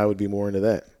sense that I would be more into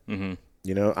that. Mm-hmm.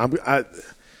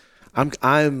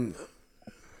 I'm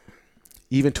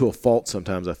even to a fault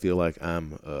sometimes I feel like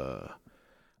I'm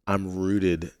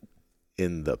rooted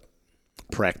in the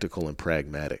practical and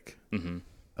pragmatic Man,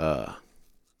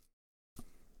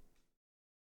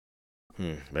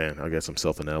 I got some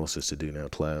self-analysis to do now,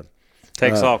 Cloud.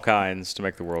 Takes all kinds to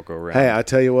make the world go round. Hey, I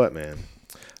tell you what, man.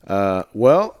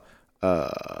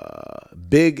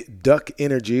 Big Duck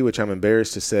Energy, which I'm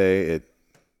embarrassed to say, it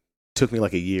took me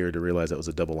like a year to realize that was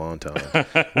a double entendre.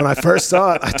 When I first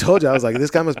saw it, I told you, I was like,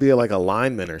 this guy must be like a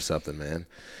lineman or something, man.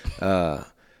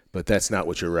 But that's not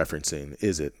what you're referencing,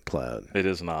 is it, Cloud? It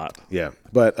is not. Yeah,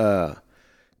 but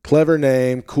clever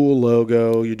name, cool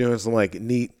logo. You're doing some like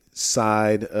neat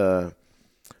side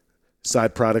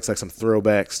products, like some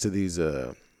throwbacks to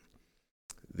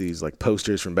these like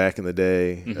posters from back in the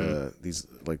day. These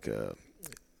like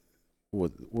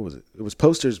what was it? It was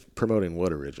posters promoting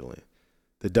what originally?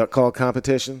 The duck call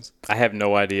competitions? I have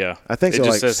no idea. I think so. It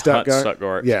just like says Stuttgart.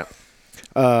 Stuttgart. Yeah.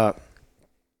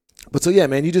 But so yeah,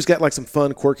 man, you just got like some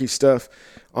fun, quirky stuff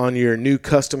on your new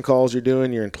custom calls you're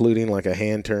doing. You're including like a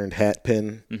hand-turned hat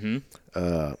pin.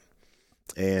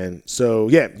 And so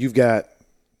yeah, you've got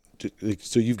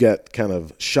kind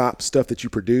of shop stuff that you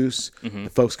produce. The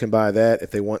folks can buy that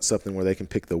if they want something where they can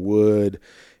pick the wood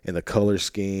and the color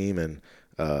scheme and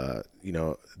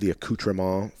the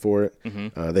accoutrement for it.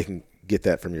 They can get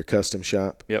that from your custom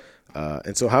shop. Yep.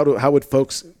 And so how would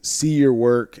folks see your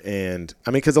work? And I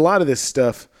mean, because a lot of this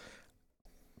stuff,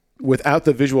 without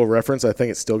the visual reference, I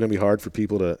think it's still going to be hard for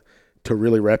people to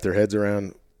really wrap their heads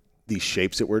around these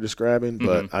shapes that we're describing.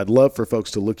 But I'd love for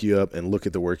folks to look you up and look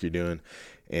at the work you're doing.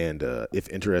 And if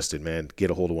interested, man,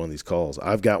 get a hold of one of these calls.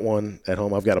 I've got one at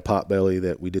home. I've got a Potbelly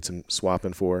that we did some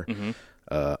swapping for.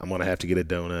 I'm going to have to get a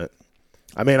donut.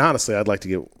 I mean, honestly, I'd like to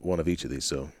get one of each of these.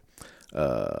 So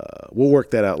we'll work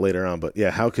that out later on. But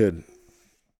yeah, how could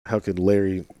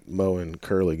Larry, Mo, and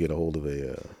Curly get a hold of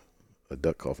a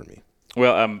duck call for me?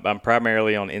 Well, I'm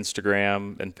primarily on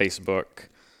Instagram and Facebook.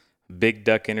 Big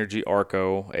Duck Energy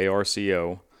Arco,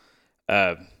 ARCO.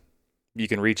 You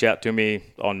can reach out to me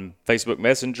on Facebook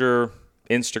Messenger,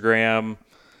 Instagram,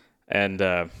 and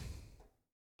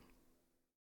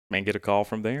get a call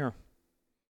from there.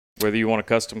 Whether you want a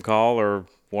custom call or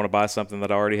want to buy something that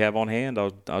I already have on hand,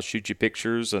 I'll shoot you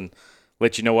pictures and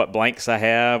let you know what blanks I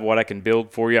have, what I can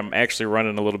build for you. I'm actually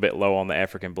running a little bit low on the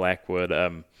African Blackwood.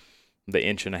 The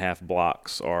 1.5-inch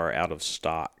blocks are out of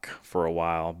stock for a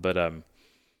while, but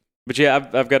yeah,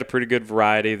 I've got a pretty good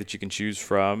variety that you can choose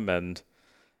from, and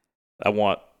I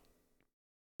want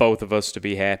both of us to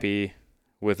be happy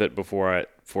with it before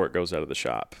it goes out of the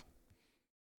shop.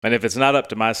 And if it's not up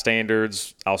to my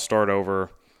standards, I'll start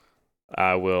over.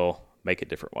 I will make a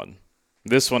different one.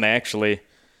 This one, actually,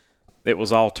 it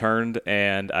was all turned,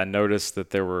 and I noticed that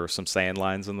there were some sand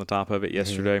lines on the top of it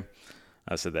yesterday.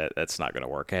 I said that's not going to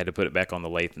work. I had to put it back on the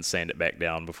lathe and sand it back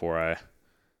down before I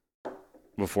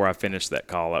finished that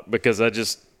call up, because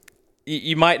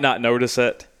you might not notice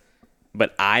it,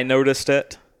 but I noticed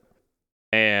it,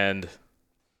 and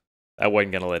I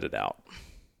wasn't going to let it out.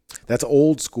 That's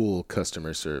old school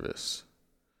customer service,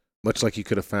 much like you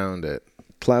could have found at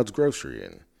Cloud's Grocery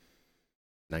in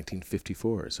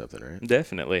 1954 or something, right?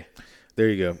 Definitely. There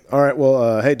you go. All right.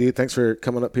 Well, hey, dude, thanks for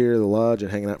coming up here to the lodge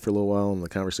and hanging out for a little while in the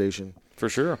conversation. For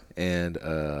sure. And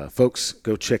folks,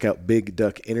 go check out Big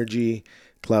Duck Energy.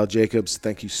 Cloud Jacobs,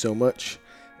 thank you so much.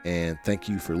 And thank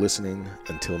you for listening.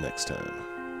 Until next time.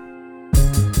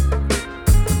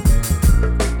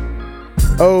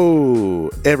 Oh,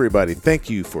 everybody, thank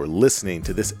you for listening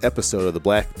to this episode of the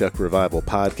Black Duck Revival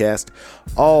podcast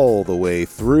all the way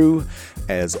through.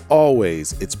 As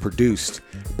always, it's produced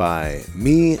by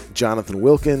me, Jonathan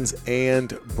Wilkins,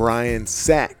 and Brian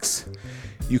Sachs.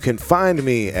 You can find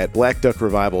me at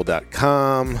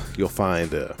blackduckrevival.com. You'll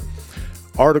find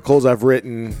articles I've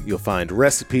written. You'll find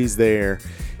recipes there.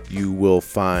 You will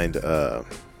find a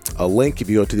link if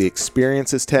you go to the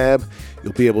experiences tab.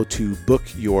 You'll be able to book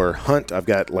your hunt. I've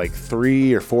got like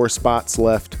 3 or 4 spots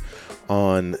left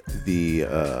on the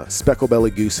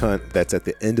specklebelly goose hunt. That's at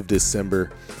the end of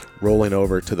December, rolling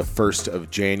over to the 1st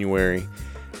of January.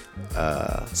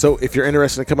 So if you're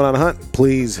interested in coming on a hunt,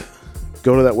 please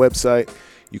go to that website.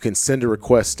 You can send a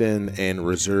request in and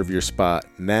reserve your spot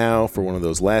now for one of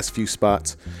those last few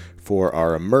spots for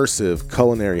our immersive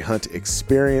culinary hunt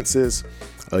experiences.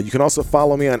 You can also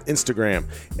follow me on Instagram.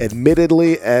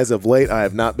 Admittedly, as of late, I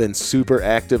have not been super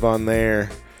active on there.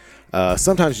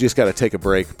 Sometimes you just got to take a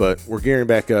break, but we're gearing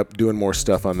back up, doing more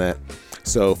stuff on that.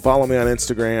 So follow me on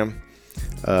Instagram.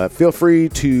 Feel free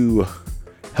to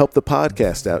help the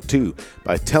podcast out too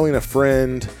by telling a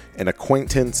friend, an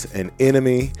acquaintance, an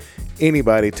enemy,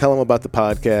 anybody. Tell them about the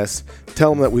podcast.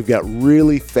 Tell them that we've got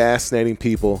really fascinating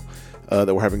people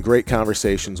that we're having great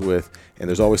conversations with, and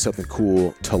there's always something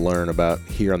cool to learn about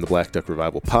here on the Black Duck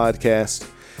Revival podcast.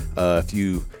 If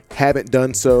you haven't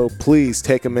done so, please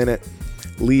take a minute,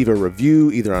 leave a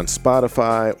review either on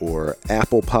Spotify or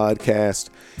Apple Podcast.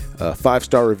 A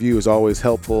 5-star review is always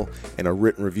helpful, and a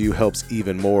written review helps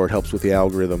even more. It helps with the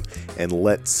algorithm and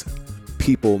lets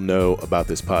people know about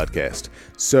this podcast.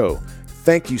 So,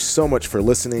 thank you so much for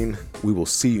listening. We will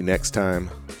see you next time.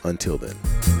 Until then.